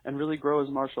 and really grow as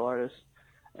martial artists.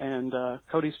 And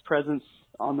Cody's presence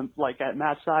at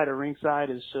mat side or ring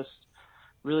side is just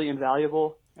really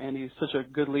invaluable. And he's such a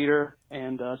good leader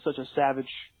and such a savage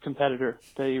competitor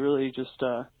that he really just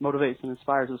motivates and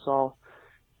inspires us all.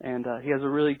 And he has a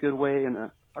really good way and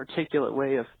an articulate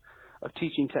way of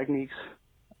teaching techniques.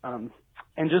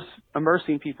 And just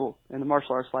immersing people in the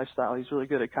martial arts lifestyle. He's really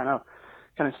good at kind of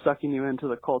sucking you into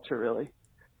the culture, really.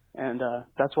 And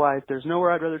that's why there's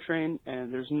nowhere I'd rather train,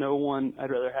 and there's no one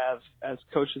I'd rather have as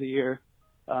Coach of the Year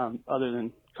other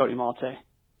than Cody Malte.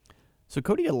 So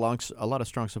Cody had a lot of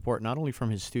strong support, not only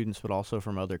from his students, but also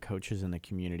from other coaches in the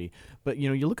community. But,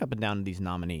 you look up and down these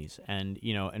nominees, and,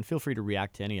 and feel free to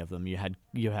react to any of them. You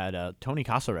had Tony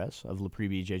Casares of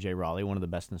Lepre BJJ Raleigh, one of the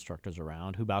best instructors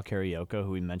around, Hubal Carioca,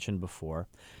 who we mentioned before.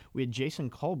 We had Jason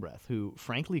Culbreth, who,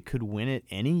 frankly, could win it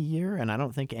any year, and I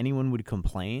don't think anyone would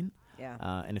complain. Yeah.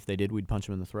 And if they did, we'd punch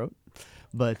him in the throat.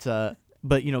 But,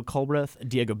 Culbreth,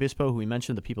 Diego Bispo, who we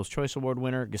mentioned, the People's Choice Award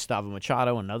winner, Gustavo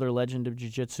Machado, another legend of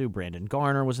jiu-jitsu, Brandon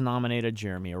Garner was nominated,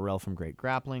 Jeremy Orell from Great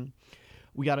Grappling.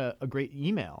 We got a great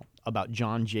email about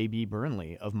John J.B.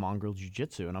 Burnley of Mongrel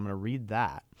Jiu-Jitsu, and I'm going to read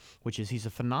that, which is, he's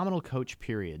a phenomenal coach,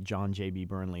 period, John J.B.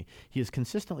 Burnley. He has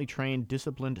consistently trained,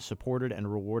 disciplined, supported,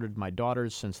 and rewarded my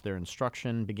daughters since their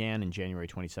instruction began in January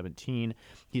 2017.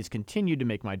 He has continued to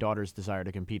make my daughters' desire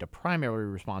to compete a primary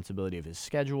responsibility of his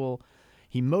schedule.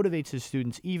 He motivates his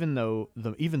students even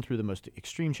through the most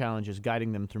extreme challenges,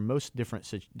 guiding them through most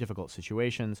difficult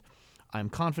situations. I'm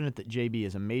confident that JB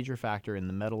is a major factor in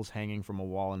the medals hanging from a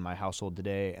wall in my household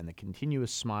today and the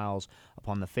continuous smiles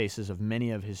upon the faces of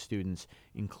many of his students,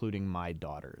 including my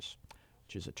daughters,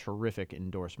 which is a terrific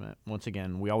endorsement. Once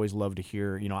again, we always love to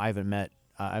hear, I haven't met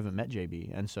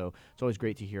JB, and so it's always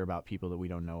great to hear about people that we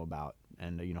don't know about,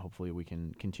 and hopefully we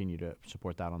can continue to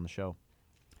support that on the show.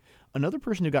 Another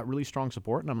person who got really strong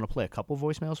support, and I'm going to play a couple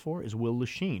voicemails for, is Will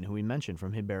Lachine, who we mentioned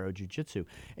from Hibero Jiu-Jitsu.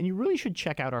 And you really should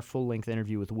check out our full-length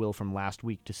interview with Will from last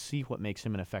week to see what makes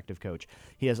him an effective coach.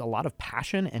 He has a lot of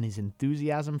passion, and his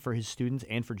enthusiasm for his students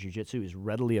and for jiu-jitsu is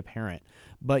readily apparent.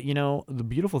 But, the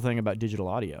beautiful thing about digital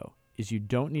audio is you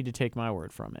don't need to take my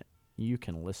word from it. You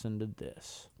can listen to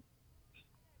this.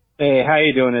 Hey, how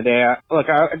you doing today? Look,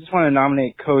 I just want to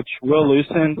nominate Coach Will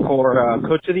Lucen for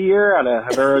Coach of the Year out of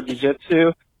Hibero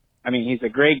Jiu-Jitsu. I mean, he's a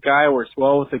great guy, works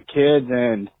well with the kids,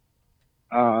 and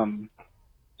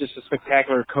just a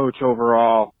spectacular coach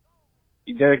overall.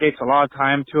 He dedicates a lot of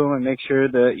time to them and makes sure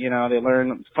that, they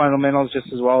learn fundamentals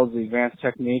just as well as the advanced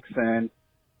techniques, and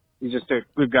he's just a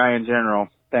good guy in general.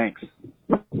 Thanks.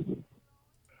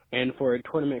 And for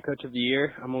Tournament Coach of the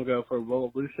Year, I'm going to go for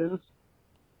Will Lucians.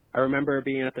 I remember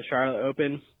being at the Charlotte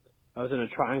Open. I was in a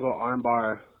triangle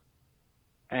armbar,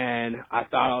 and I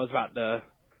thought I was about to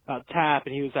tap,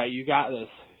 and he was like, "You got this."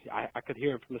 I could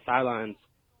hear him from the sidelines.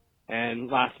 And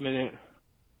last minute,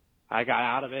 I got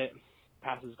out of it,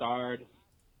 passed his guard,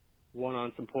 won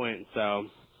on some points. So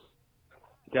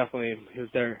definitely, he was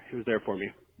there for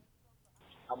me.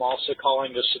 I'm also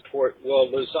calling to support Will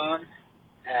Luzon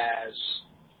as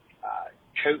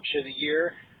Coach of the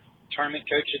Year, Tournament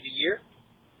Coach of the Year.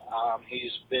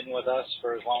 He's been with us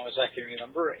for as long as I can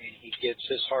remember, and he gives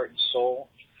his heart and soul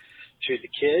to the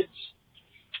kids.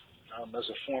 As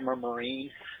a former Marine,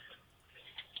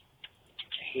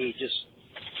 he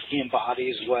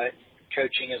embodies what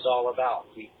coaching is all about.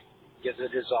 He gives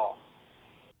it his all.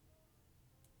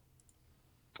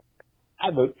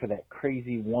 I vote for that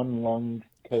crazy one-lunged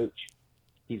coach.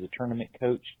 He's a tournament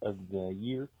coach of the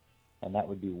year, and that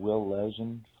would be Will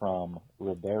Lejeune from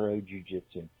Libero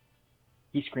Jiu-Jitsu.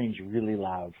 He screams really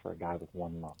loud for a guy with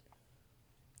one lung.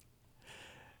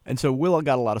 And so Will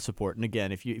got a lot of support. And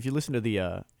again, if you listen to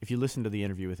the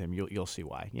interview with him, you'll see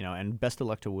why. And best of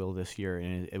luck to Will this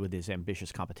year with his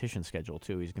ambitious competition schedule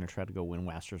too. He's going to try to go win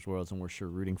Masters Worlds, and we're sure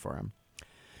rooting for him.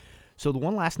 So the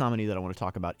one last nominee that I want to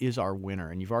talk about is our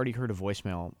winner, and you've already heard a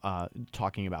voicemail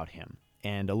talking about him.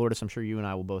 And Lourdes, I'm sure you and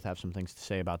I will both have some things to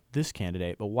say about this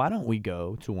candidate, but why don't we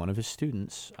go to one of his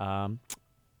students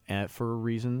for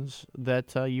reasons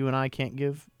that you and I can't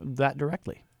give that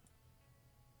directly.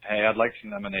 Hey, I'd like to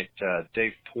nominate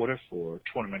Dave Porter for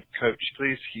tournament coach,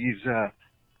 please. He's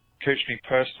coached me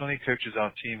personally, coaches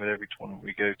our team at every tournament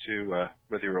we go to,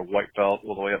 whether you're a white belt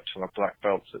all the way up to our black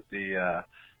belts at the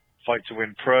Fight to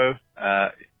Win Pro. I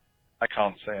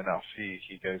can't say enough.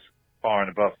 He goes far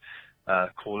and above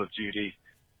Call of Duty,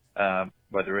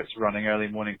 whether it's running early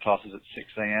morning classes at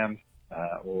 6 a.m.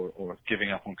 Or giving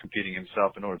up on competing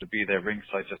himself in order to be there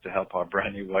ringside just to help our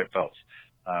brand new white belts.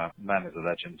 Man is a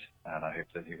legend, and I hope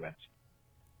that he wins.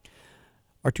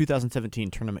 Our 2017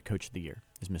 Tournament Coach of the Year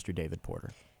is Mr. David Porter.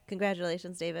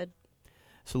 Congratulations, David.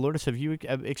 So, Lourdes, have you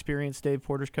experienced Dave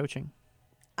Porter's coaching?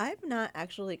 I've not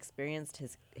actually experienced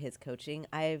his coaching.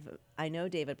 I know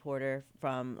David Porter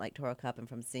from like Toro Cup and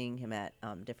from seeing him at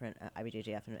different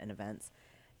IBJJF and events,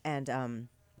 and I'm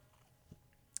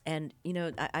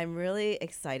really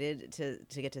excited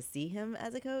to get to see him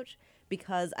as a coach,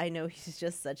 because I know he's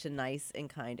just such a nice and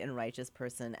kind and righteous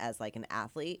person as like an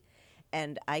athlete.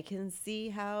 And I can see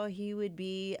how he would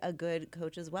be a good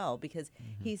coach as well, because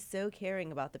he's so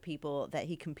caring about the people that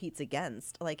he competes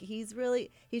against. Like he's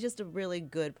just a really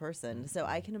good person. So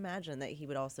I can imagine that he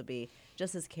would also be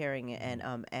just as caring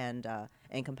and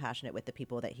compassionate with the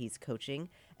people that he's coaching.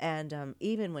 And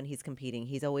even when he's competing,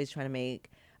 he's always trying to make.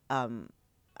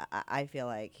 I feel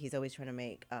like he's always trying to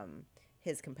make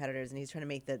his competitors, and he's trying to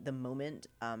make the moment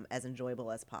as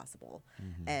enjoyable as possible.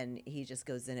 And he just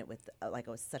goes in it with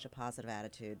such a positive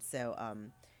attitude. So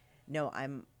no,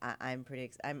 I'm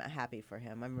happy for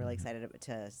him. I'm really excited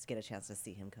to get a chance to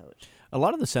see him coach. A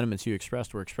lot of the sentiments you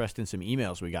expressed were expressed in some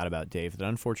emails we got about Dave that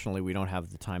unfortunately we don't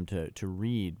have the time to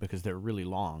read because they're really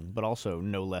long, but also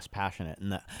no less passionate.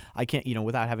 And that I can't,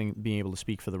 without being able to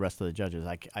speak for the rest of the judges,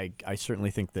 I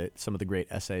certainly think that some of the great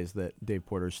essays that Dave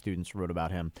Porter's students wrote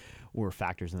about him were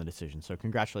factors in the decision. So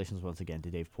congratulations once again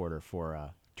to Dave Porter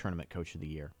for Tournament Coach of the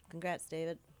Year. Congrats,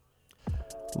 David.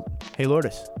 Hey,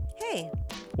 Lourdes. Hey.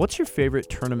 What's your favorite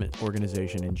tournament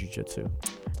organization in jiu-jitsu?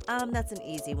 That's an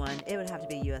easy one. It would have to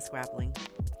be U.S. Grappling.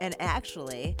 And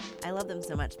actually, I love them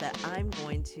so much that I'm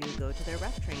going to go to their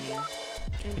ref training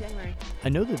in January. I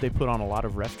know that they put on a lot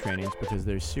of ref trainings because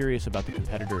they're serious about the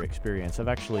competitor experience. I've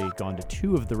actually gone to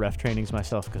 2 of the ref trainings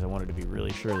myself because I wanted to be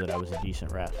really sure that I was a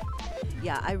decent ref.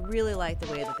 Yeah, I really like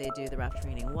the way that they do the ref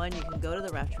training. One, you can go to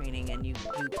the ref training and you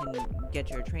can get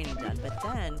your training done, but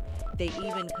then they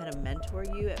even kind of mentor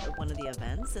you at one of the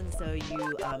events, and so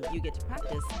you get to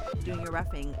practice doing your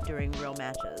reffing during real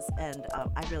matches, and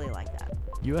I really like that.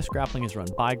 U.S. Grappling is run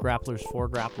by grapplers for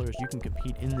grapplers. You can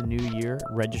compete in the new year.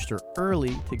 Register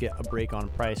early to get a break on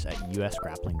price at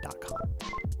usgrappling.com.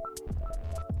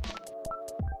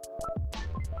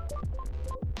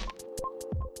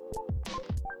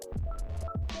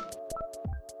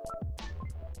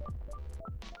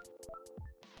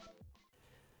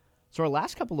 So our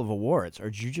last couple of awards are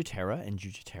Jiu-Jitera and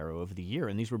Jiu-Jitero of the Year,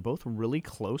 and these were both really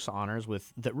close honors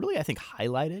that really, I think,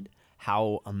 highlighted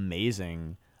how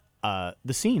amazing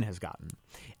the scene has gotten.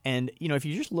 And, if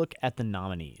you just look at the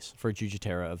nominees for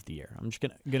Jiu-Jitera of the Year, I'm just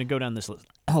gonna go down this list.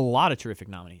 A lot of terrific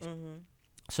nominees.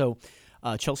 So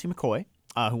Chelsea McCoy,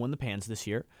 who won the Pans this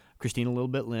year, Christina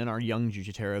Littlebit Lynn, our Young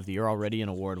Jiu-Jitera of the Year, already an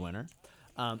award winner.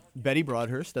 Betty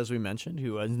Broadhurst, as we mentioned,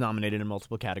 who was nominated in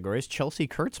multiple categories. Chelsea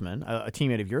Kurtzman, a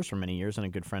teammate of yours for many years and a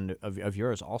good friend of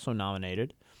yours, also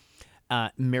nominated.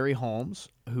 Mary Holmes,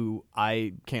 who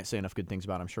I can't say enough good things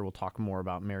about. I'm sure we'll talk more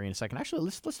about Mary in a second. Actually,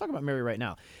 let's talk about Mary right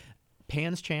now.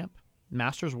 Pans champ,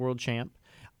 Masters world champ.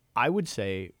 I would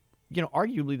say,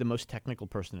 arguably the most technical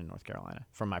person in North Carolina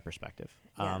from my perspective.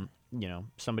 Yeah.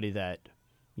 Somebody that,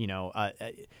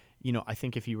 I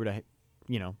think if you were to,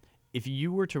 if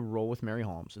you were to roll with Mary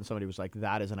Holmes and somebody was like,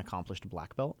 that is an accomplished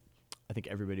black belt, I think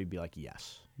everybody would be like,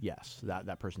 yes,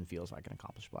 that person feels like an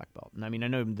accomplished black belt. And I mean, I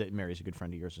know that Mary's a good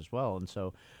friend of yours as well. And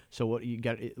so what you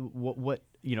got,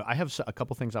 I have a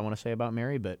couple things I want to say about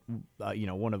Mary, but,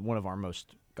 one of our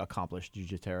most accomplished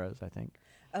jiu-jiteras, I think.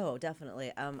 Oh,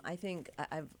 definitely. I think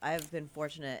I've been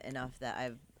fortunate enough that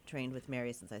I've trained with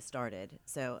Mary since I started.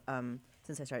 So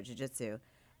since I started jiu-jitsu,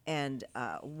 and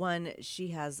she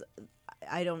has.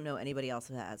 I don't know anybody else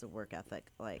who has a work ethic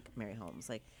like Mary Holmes.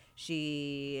 Like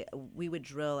we would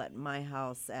drill at my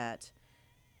house at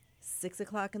 6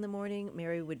 o'clock in the morning.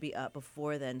 Mary would be up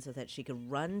before then so that she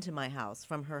could run to my house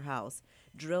from her house,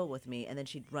 drill with me, and then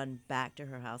she'd run back to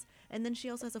her house. And then she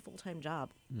also has a full-time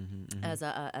job as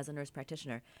a nurse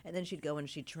practitioner. And then she'd go and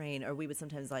she'd train, or we would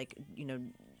sometimes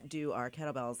do our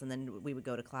kettlebells, and then we would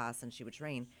go to class and she would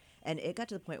train. And it got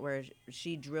to the point where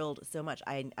she drilled so much.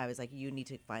 I was like, we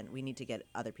need to get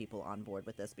other people on board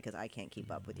with this because I can't keep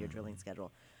up with your drilling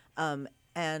schedule.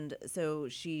 And so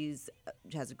she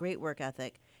has a great work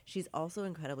ethic. She's also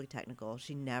incredibly technical.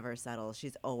 She never settles.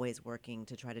 She's always working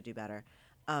to try to do better.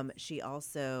 She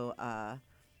also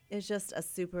is just a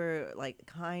super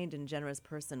kind and generous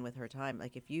person with her time.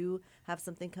 Like if you have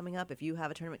something coming up, if you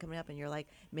have a tournament coming up and you're like,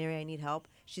 Mary, I need help,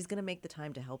 she's going to make the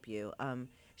time to help you.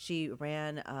 She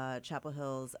ran Chapel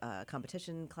Hill's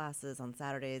competition classes on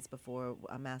Saturdays before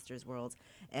Masters Worlds,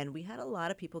 and we had a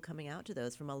lot of people coming out to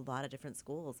those from a lot of different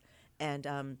schools,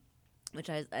 and which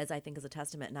as I think is a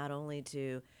testament not only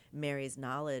to Mary's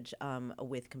knowledge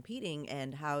with competing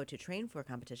and how to train for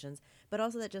competitions, but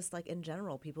also that just in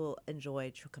general, people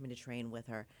enjoy coming to train with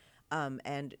her.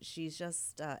 And she's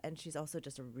also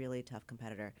just a really tough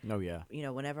competitor. Oh yeah.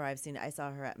 Whenever I saw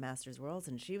her at Masters Worlds,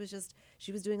 and she was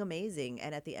doing amazing.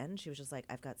 And at the end, she was just like,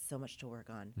 I've got so much to work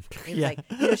on. Yeah.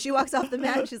 She walks off the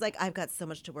mat, and she's like, I've got so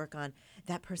much to work on.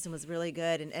 That person was really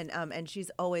good, and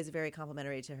she's always very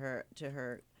complimentary to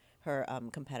her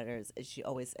competitors. She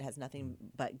always has nothing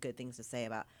but good things to say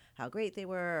about how great they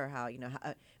were, or how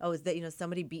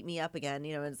somebody beat me up again,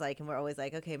 and it's like, and we're always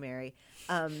like, okay, Mary,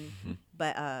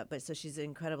 but so she's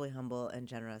incredibly humble and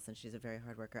generous, and she's a very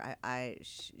hard worker.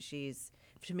 She's,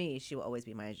 to me, she will always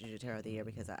be my Jiu-Jitera of the Year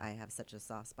because I have such a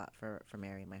soft spot for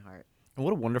Mary in my heart. And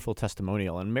what a wonderful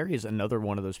testimonial. And Mary is another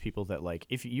one of those people that,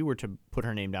 if you were to put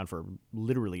her name down for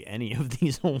literally any of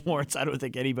these awards, I don't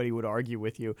think anybody would argue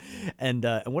with you. And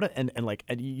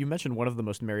you mentioned one of the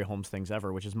most Mary Holmes things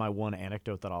ever, which is my one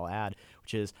anecdote that I'll add,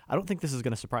 which is, I don't think this is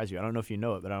going to surprise you. I don't know if you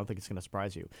know it, but I don't think it's going to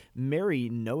surprise you. Mary,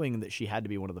 knowing that she had to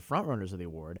be one of the front runners of the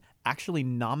award, actually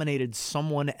nominated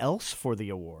someone else for the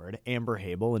award, Amber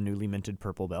Hable, a newly minted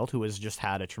purple belt, who has just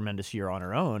had a tremendous year on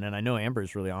her own. And I know Amber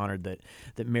is really honored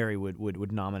that Mary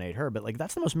would nominate her, but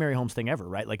that's the most Mary Holmes thing ever,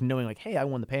 right? Knowing hey, I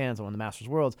won the Pans, I won the Masters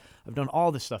Worlds, I've done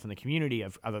all this stuff in the community,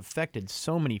 I've affected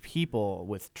so many people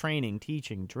with training,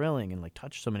 teaching, drilling, and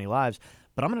touched so many lives,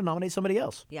 but I'm going to nominate somebody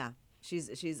else. Yeah, she's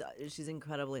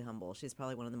incredibly humble. She's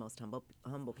probably one of the most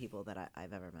humble people that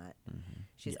I've ever met. Mm-hmm.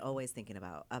 She's always thinking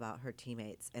about her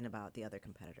teammates and about the other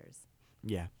competitors.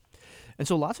 Yeah. And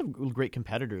so lots of great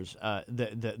competitors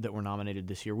that were nominated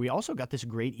this year. We also got this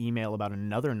great email about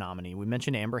another nominee. We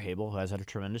mentioned Amber Hable, who has had a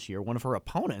tremendous year. One of her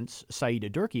opponents, Saida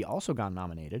Durkee, also got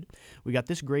nominated. We got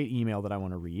this great email that I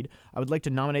want to read. I would like to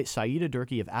nominate Saida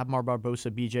Durkee of Abmar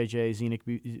Barbosa BJJ,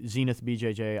 Zenith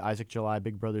BJJ, Isaac July,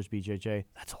 Big Brothers BJJ.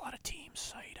 That's a lot of teams,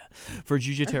 Saida. For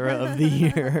Jiu-Jitera of the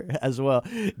Year as well.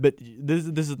 But this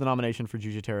is the nomination for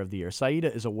Jiu-Jitera of the Year.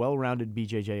 Saida is a well-rounded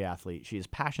BJJ athlete. She is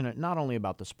passionate not only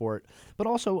about the sport, but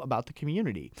also about the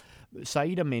community.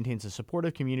 Saida maintains a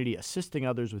supportive community, assisting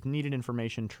others with needed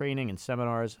information, training, and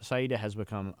seminars. Saida has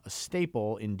become a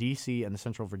staple in D.C. and the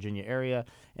Central Virginia area,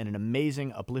 and an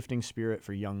amazing, uplifting spirit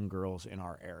for young girls in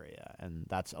our area. And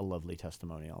that's a lovely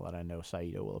testimonial that I know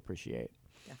Saida will appreciate.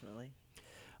 Definitely.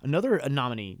 Another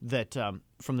nominee that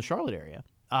from the Charlotte area,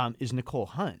 is Nicole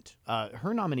Hunt.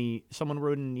 Her nominee, someone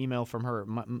wrote an email from her,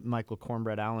 Michael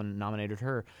Cornbread Allen nominated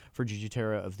her for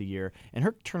Jiu-Jitera of the Year, and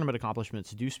her tournament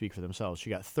accomplishments do speak for themselves. She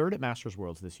got third at Masters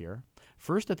Worlds this year,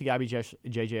 first at the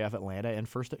IBJJF Atlanta, and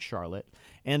first at Charlotte,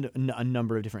 and a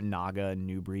number of different Naga and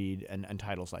New Breed and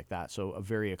titles like that. So a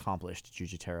very accomplished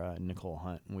Jiu-Jitera, Nicole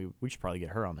Hunt. And we should probably get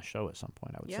her on the show at some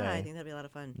point, I would say. Yeah, I think that'd be a lot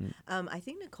of fun. I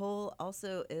think Nicole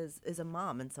also is a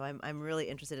mom, and so I'm really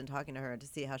interested in talking to her to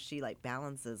see how she like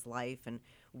balances life and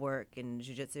work and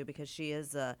jiu-jitsu, because she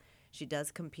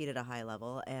does compete at a high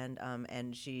level,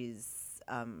 and she's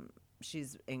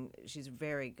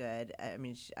very good. I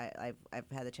mean, I've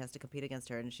had the chance to compete against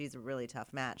her, and she's a really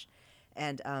tough match,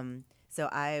 and so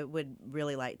I would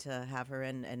really like to have her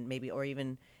in, and maybe, or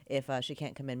even if she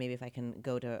can't come in, maybe if I can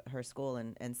go to her school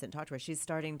and sit and talk to her. She's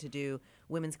starting to do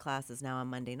women's classes now on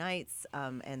Monday nights,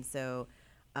 and so.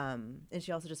 And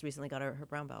she also just recently got her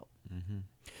brown belt. Mm-hmm.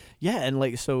 Yeah,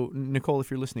 and so Nicole,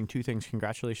 if you're listening, two things: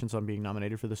 congratulations on being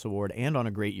nominated for this award, and on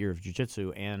a great year of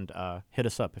jiu-jitsu. And hit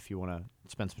us up if you want to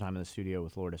spend some time in the studio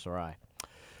with Lourdes or I.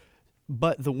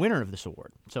 But the winner of this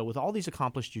award, so with all these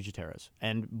accomplished jiu-jiteras,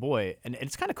 and boy, and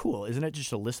it's kind of cool, isn't it, just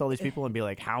to list all these people and be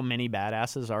like, how many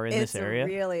badasses are in this area? It's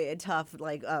really a tough,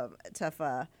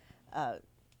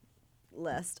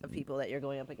 list of people that you're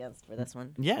going up against for this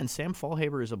one. Yeah, and Sam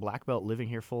Fallhaber is a black belt living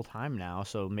here full time now,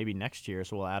 so maybe next year,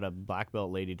 so we'll add a black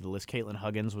belt lady to the list. Caitlin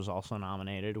Huggins was also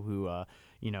nominated, who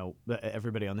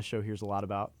everybody on the show hears a lot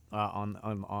about on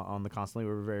the Constantly.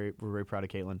 We're very proud of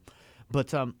Caitlin. But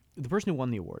the person who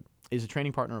won the award is a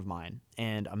training partner of mine,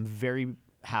 and I'm very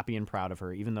happy and proud of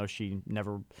her, even though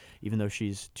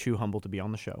she's too humble to be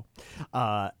on the show.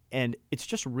 And it's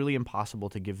just really impossible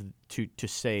to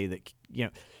say that,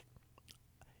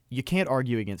 you can't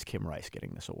argue against Kim Rice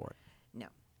getting this award. No.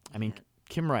 I mean,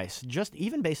 Kim Rice, just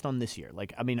even based on this year,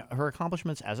 her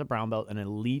accomplishments as a brown belt, an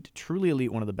elite, truly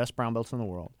elite, one of the best brown belts in the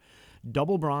world,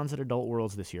 double bronze at Adult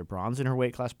Worlds this year, bronze in her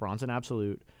weight class, bronze in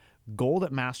Absolute, gold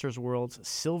at Masters Worlds,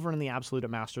 silver in the Absolute at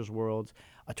Masters Worlds,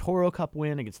 a Toro Cup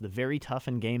win against the very tough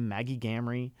and game Maggie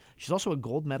Gamry. She's also a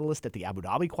gold medalist at the Abu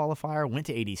Dhabi qualifier, went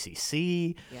to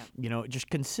ADCC, just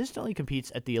consistently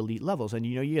competes at the elite levels. And,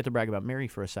 you get to brag about Mary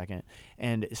for a second.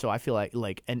 And so I feel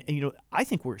like I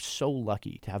think we're so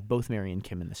lucky to have both Mary and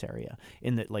Kim in this area,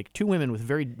 in that, two women with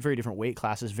very, very different weight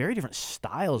classes, very different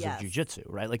styles of jiu-jitsu,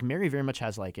 right? Like, Mary very much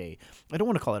has I don't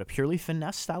want to call it a purely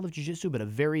finesse style of jiu-jitsu, but a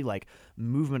very,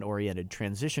 movement-oriented,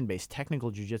 transition-based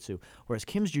technical jiu-jitsu, whereas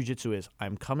Kim's jiu-jitsu is,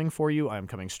 I'm coming for you, I'm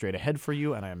coming straight ahead for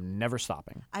you, and I am never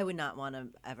stopping. I would not want to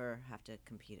ever have to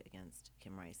compete against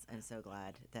Kim Rice. I'm so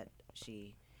glad that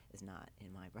she is not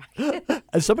in my bracket.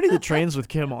 As somebody that trains with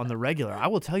Kim on the regular, I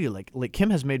will tell you, Kim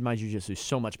has made my jiu-jitsu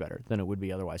so much better than it would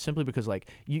be otherwise, simply because,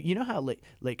 you know how,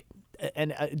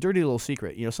 and a dirty little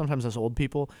secret, sometimes as old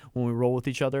people, when we roll with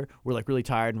each other, we're, really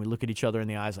tired, and we look at each other in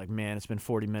the eyes like, man, it's been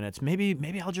 40 minutes.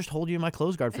 Maybe I'll just hold you in my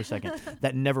close guard for a second.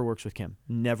 That never works with Kim.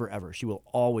 Never, ever. She will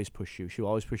always push you. She will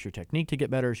always push your technique to get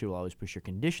better. She will always push your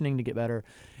conditioning to get better.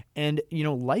 And,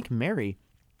 like Mary,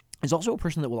 is also a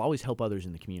person that will always help others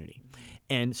in the community.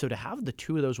 And so to have the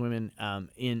two of those women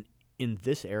in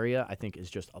this area, I think, is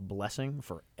just a blessing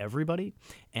for everybody.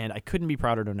 And I couldn't be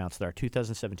prouder to announce that our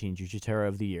 2017 Jiu-Jitera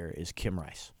of the Year is Kim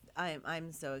Rice.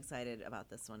 I'm so excited about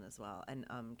this one as well. And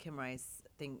Kim Rice,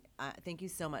 thank you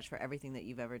so much for everything that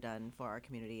you've ever done for our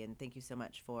community, and thank you so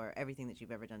much for everything that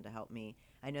you've ever done to help me.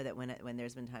 I know that when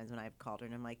there's been times when I've called her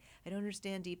and I'm like, I don't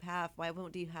understand Deep Half. Why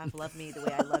won't Deep Half love me the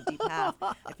way I love Deep Half?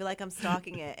 I feel like I'm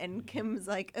stalking it. And Kim's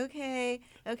like, okay,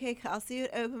 I'll see you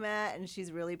at Open Mat. And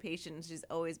she's really patient. And she's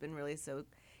always been really so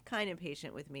kind and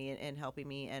patient with me and helping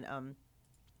me. And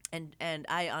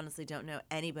I honestly don't know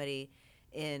anybody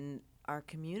in our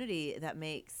community that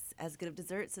makes as good of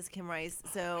desserts as Kim Rice.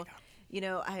 So,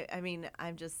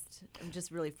 I'm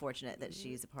just really fortunate that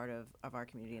she's a part of our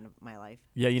community and of my life.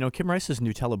 Yeah, Kim Rice's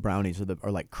Nutella brownies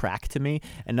are like crack to me.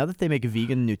 And now that they make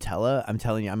vegan Nutella, I'm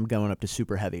telling you, I'm going up to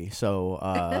super heavy.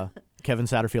 So, Kevin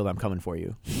Satterfield, I'm coming for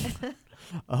you.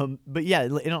 But yeah,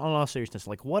 in all seriousness,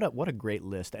 what a great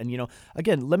list. And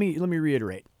again, let me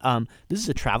reiterate. This is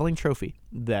a traveling trophy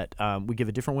that we give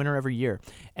a different winner every year,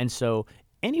 and so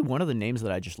any one of the names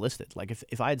that I just listed,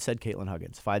 if I had said Caitlin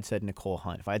Huggins, if I had said Nicole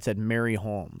Hunt, if I had said Mary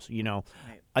Holmes, right.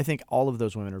 I think all of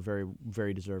those women are very,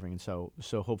 very deserving, and so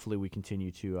hopefully we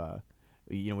continue to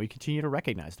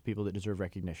recognize the people that deserve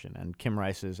recognition, and Kim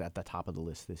Rice is at the top of the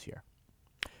list this year.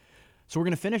 So we're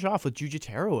going to finish off with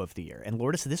Jiu-Jitero of the Year. And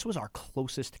Lourdes, this was our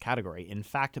closest category. In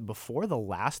fact, before the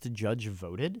last judge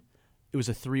voted, it was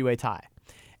a three-way tie.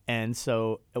 And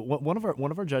so one of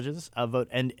our judges vote,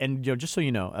 and just so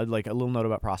you know, like a little note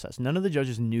about process. None of the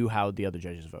judges knew how the other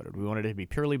judges voted. We wanted it to be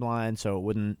purely blind, so it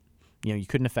wouldn't, you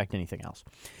couldn't affect anything else.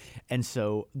 And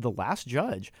so the last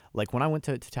judge, like when I went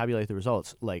to tabulate the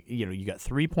results, like, you got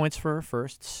 3 points for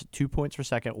first, 2 points for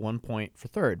second, 1 point for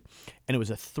third. And it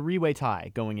was a 3-way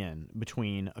tie going in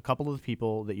between a couple of the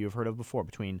people that you've heard of before,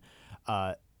 between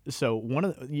so one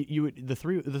of the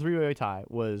three-way tie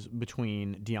was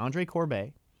between DeAndre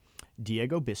Corbet,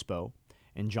 Diego Bispo,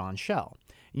 and John Shell.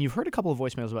 And you've heard a couple of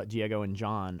voicemails about Diego and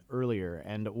John earlier,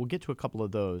 and we'll get to a couple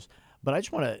of those. But I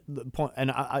just want to point, and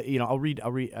I'll read.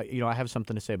 I have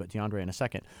something to say about DeAndre in a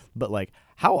second. But like,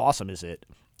 how awesome is it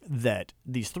that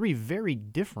these three very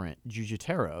different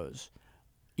jiu-jiteros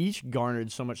each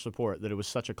garnered so much support that it was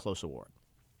such a close award?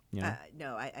 No,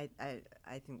 I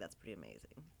think that's pretty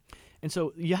amazing. And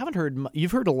so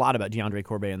you've heard a lot about DeAndre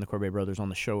Corbet and the Corbet brothers on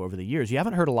the show over the years. You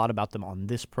haven't heard a lot about them on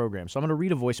this program. So I'm going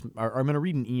to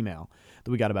read an email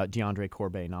that we got about DeAndre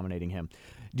Corbet, nominating him.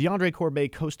 DeAndre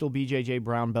Corbet, Coastal BJJ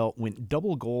brown belt, went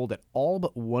double gold at all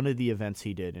but one of the events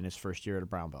he did in his first year at a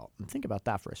brown belt. And think about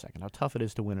that for a second, how tough it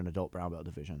is to win an adult brown belt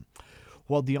division.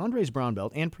 While DeAndre's brown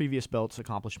belt and previous belts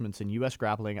accomplishments in U.S.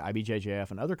 grappling,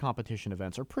 IBJJF, and other competition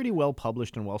events are pretty well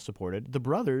published and well supported, the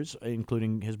brothers,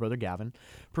 including his brother Gavin,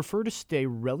 prefer to stay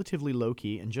relatively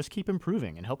low-key and just keep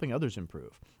improving and helping others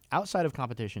improve. Outside of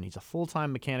competition, he's a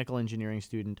full-time mechanical engineering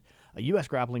student, a U.S.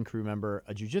 grappling crew member,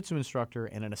 a jiu-jitsu instructor,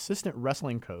 and an assistant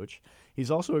wrestling coach.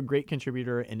 He's also a great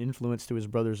contributor and influence to his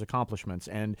brother's accomplishments.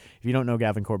 And if you don't know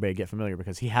Gavin Corbet, get familiar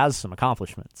because he has some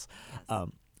accomplishments. Yes.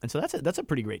 And so that's a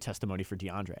pretty great testimony for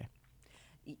DeAndre.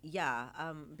 Yeah,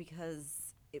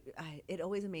 because it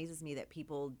always amazes me that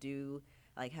people do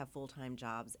like have full-time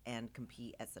jobs and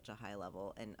compete at such a high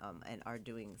level and are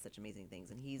doing such amazing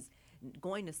things. And he's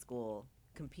going to school,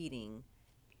 competing,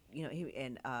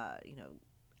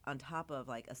 on top of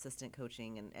like assistant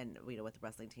coaching and with the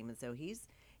wrestling team. And so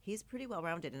he's pretty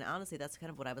well-rounded. And honestly, that's kind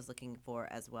of what I was looking for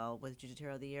as well with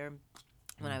Jiu-Jitero of the Year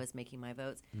when I was making my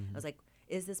votes. I was like,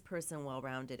 is this person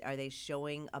well-rounded? Are they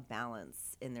showing a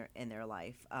balance in their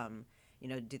life?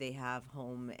 Do they have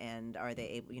home, and are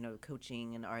they able,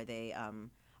 coaching, and are they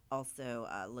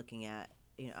also looking at,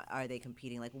 are they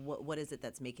competing? Like, what is it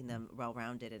that's making them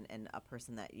well-rounded and a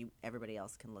person that everybody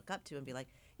else can look up to and be like,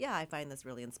 yeah, I find this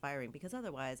really inspiring? Because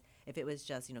otherwise, if it was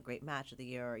just, great match of the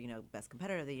year or, best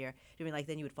competitor of the year,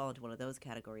 then you would fall into one of those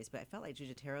categories. But I felt like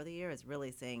Jiu-Jitero of the Year is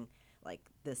really saying, like,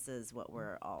 this is where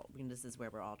we're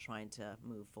all trying to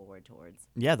move forward towards.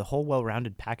 Yeah, the whole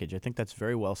well-rounded package. I think that's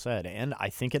very well said. And I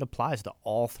think it applies to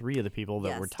all three of the people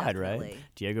that were tied, definitely. Right?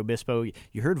 Diego Bispo.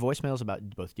 You heard voicemails about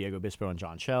both Diego Bispo and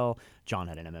John Shell. John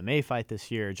had an MMA fight this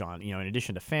year. John, in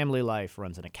addition to family life,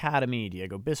 runs an academy.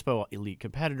 Diego Bispo, elite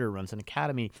competitor, runs an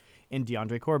academy. And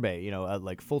DeAndre Corbet,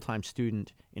 like full-time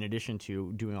student in addition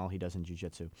to doing all he does in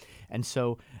jiu-jitsu. And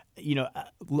so,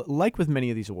 like with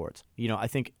many of these awards, I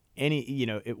think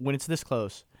when it's this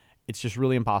close, it's just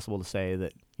really impossible to say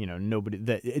that,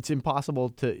 it's impossible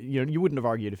to, you wouldn't have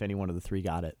argued if any one of the three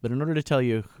got it. But in order to tell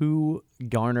you who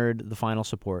garnered the final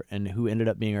support and who ended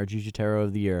up being our Jiu-Jitero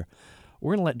of the Year,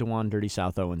 we're going to let DeJuan Dirty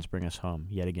South Owens bring us home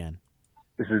yet again.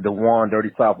 This is DeJuan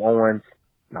Dirty South Owens.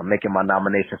 I'm making my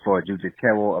nomination for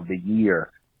Jiu-Jitero of the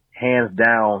Year. Hands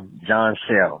down, John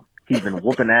Shell. He's been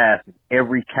whooping ass in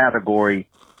every category,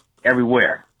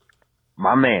 everywhere.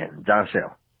 My man, John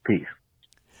Shell. Peace.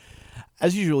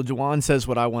 As usual, DeJuan says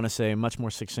what I want to say much more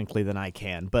succinctly than I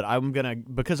can, but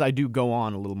because I do go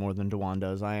on a little more than DeJuan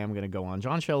does, I am going to go on.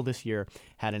 John Shell this year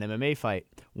had an MMA fight,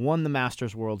 won the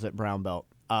Masters Worlds at brown belt,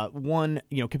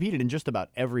 competed in just about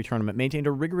every tournament, maintained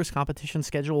a rigorous competition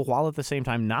schedule while at the same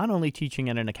time not only teaching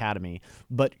at an academy,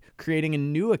 but creating a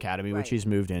new academy, which he's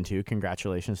moved into.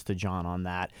 Congratulations to John on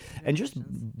that. And just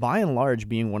by and large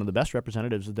being one of the best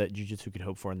representatives that Jiu-Jitsu could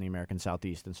hope for in the American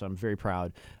Southeast. And so I'm very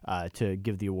proud to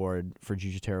give the award for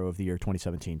Jiu-Jitero of the Year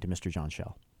 2017 to Mr. John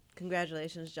Shell.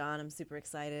 Congratulations, John. I'm super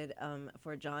excited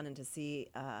for John and to see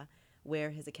where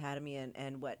his academy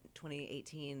and what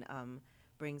 2018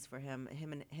 brings for him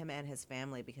and his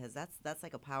family, because that's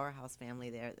like a powerhouse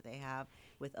family there that they have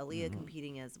with Aaliyah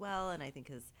competing as well, and I think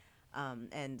his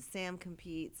and Sam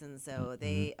competes, and so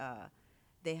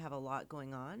they have a lot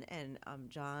going on, and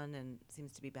John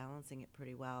seems to be balancing it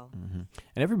pretty well. And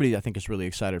everybody, I think, is really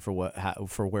excited for where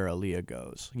Aaliyah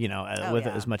goes. With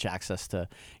as much access to,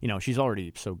 she's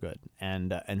already so good,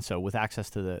 and so with access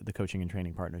to the coaching and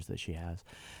training partners that she has,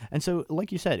 and so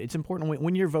like you said, it's important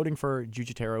when you're voting for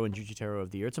Jiu-Jitero and Jiu-Jitero of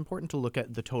the Year. It's important to look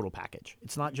at the total package.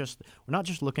 We're not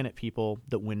just looking at people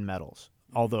that win medals.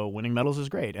 although winning medals is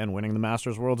great, and winning the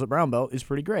Masters Worlds at brown belt is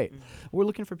pretty great. We're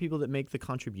looking for people that make the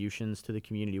contributions to the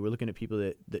community. We're looking at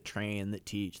people that train, that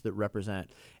teach, that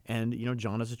represent. And,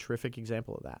 John is a terrific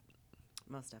example of that.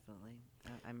 Most definitely.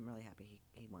 I'm really happy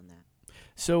he won that.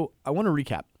 So I want to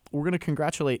recap. We're going to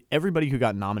congratulate everybody who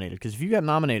got nominated, because if you got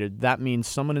nominated, that means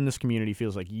someone in this community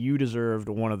feels like you deserved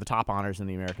one of the top honors in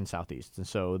the American Southeast. And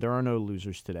so there are no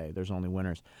losers today. There's only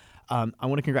winners. I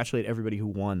want to congratulate everybody who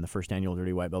won the first annual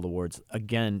Dirty White Belt Awards.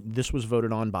 Again, this was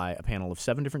voted on by a panel of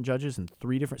 7 different judges in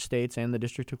 3 different states and the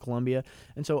District of Columbia.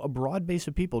 And so a broad base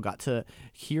of people got to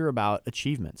hear about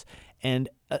achievements. And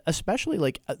especially,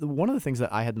 one of the things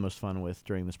that I had the most fun with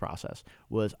during this process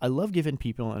was I love giving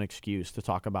people an excuse to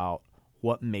talk about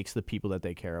what makes the people that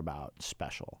they care about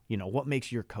special. What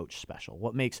makes your coach special?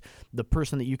 What makes the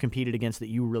person that you competed against that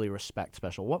you really respect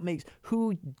special?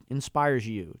 Who inspires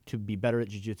you to be better at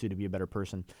jiu-jitsu, to be a better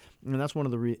person? And that's one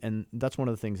of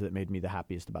the things that made me the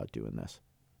happiest about doing this.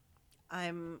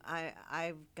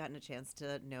 I've gotten a chance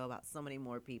to know about so many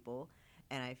more people,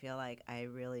 and I feel like I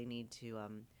really need to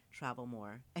travel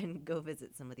more and go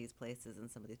visit some of these places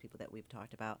and some of these people that we've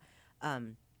talked about.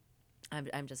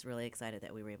 I'm just really excited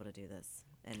that we were able to do this,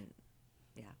 and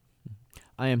yeah.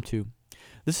 I am too.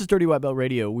 This is Dirty White Belt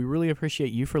Radio. We really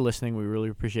appreciate you for listening. We really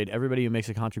appreciate everybody who makes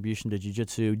a contribution to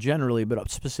jiu-jitsu generally,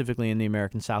 but specifically in the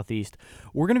American Southeast.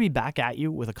 We're going to be back at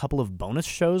you with a couple of bonus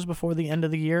shows before the end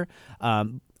of the year.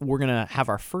 We're going to have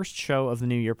our first show of the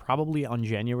new year probably on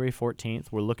January 14th.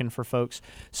 We're looking for folks.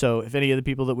 So if any of the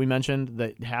people that we mentioned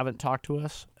that haven't talked to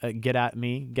us, get at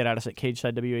me. Get at us at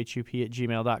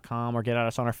cagesidewhup@gmail.com, or get at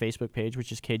us on our Facebook page,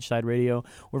 which is Cageside Radio.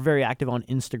 We're very active on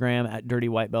Instagram at Dirty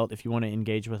White Belt if you want to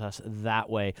engage with us that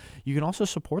way. You can also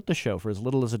support the show for as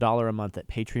little as $1 a month at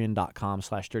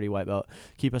patreon.com/dirtywhitebelt.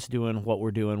 Keep us doing what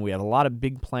we're doing. We have a lot of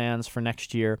big plans for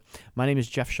next year. My name is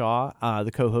Jeff Shaw.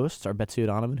 The co-hosts are Betsy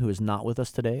O'Donovan, who is not with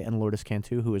us today, and Lourdes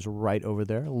Cantu, who is right over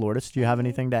there. Lourdes, do you have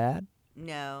anything to add?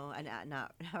 No,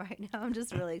 not right now. I'm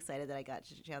just really excited that I got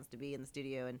a chance to be in the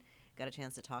studio and got a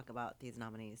chance to talk about these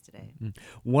nominees today.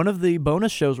 One of the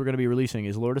bonus shows we're going to be releasing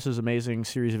is Lourdes' amazing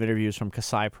series of interviews from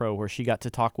Kasai Pro, where she got to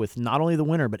talk with not only the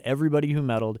winner, but everybody who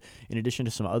medaled, in addition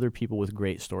to some other people with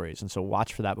great stories. And so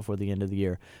watch for that before the end of the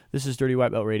year. This is Dirty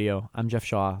White Belt Radio. I'm Jeff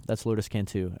Shaw. That's Lourdes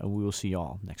Cantu, and we will see you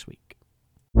all next week.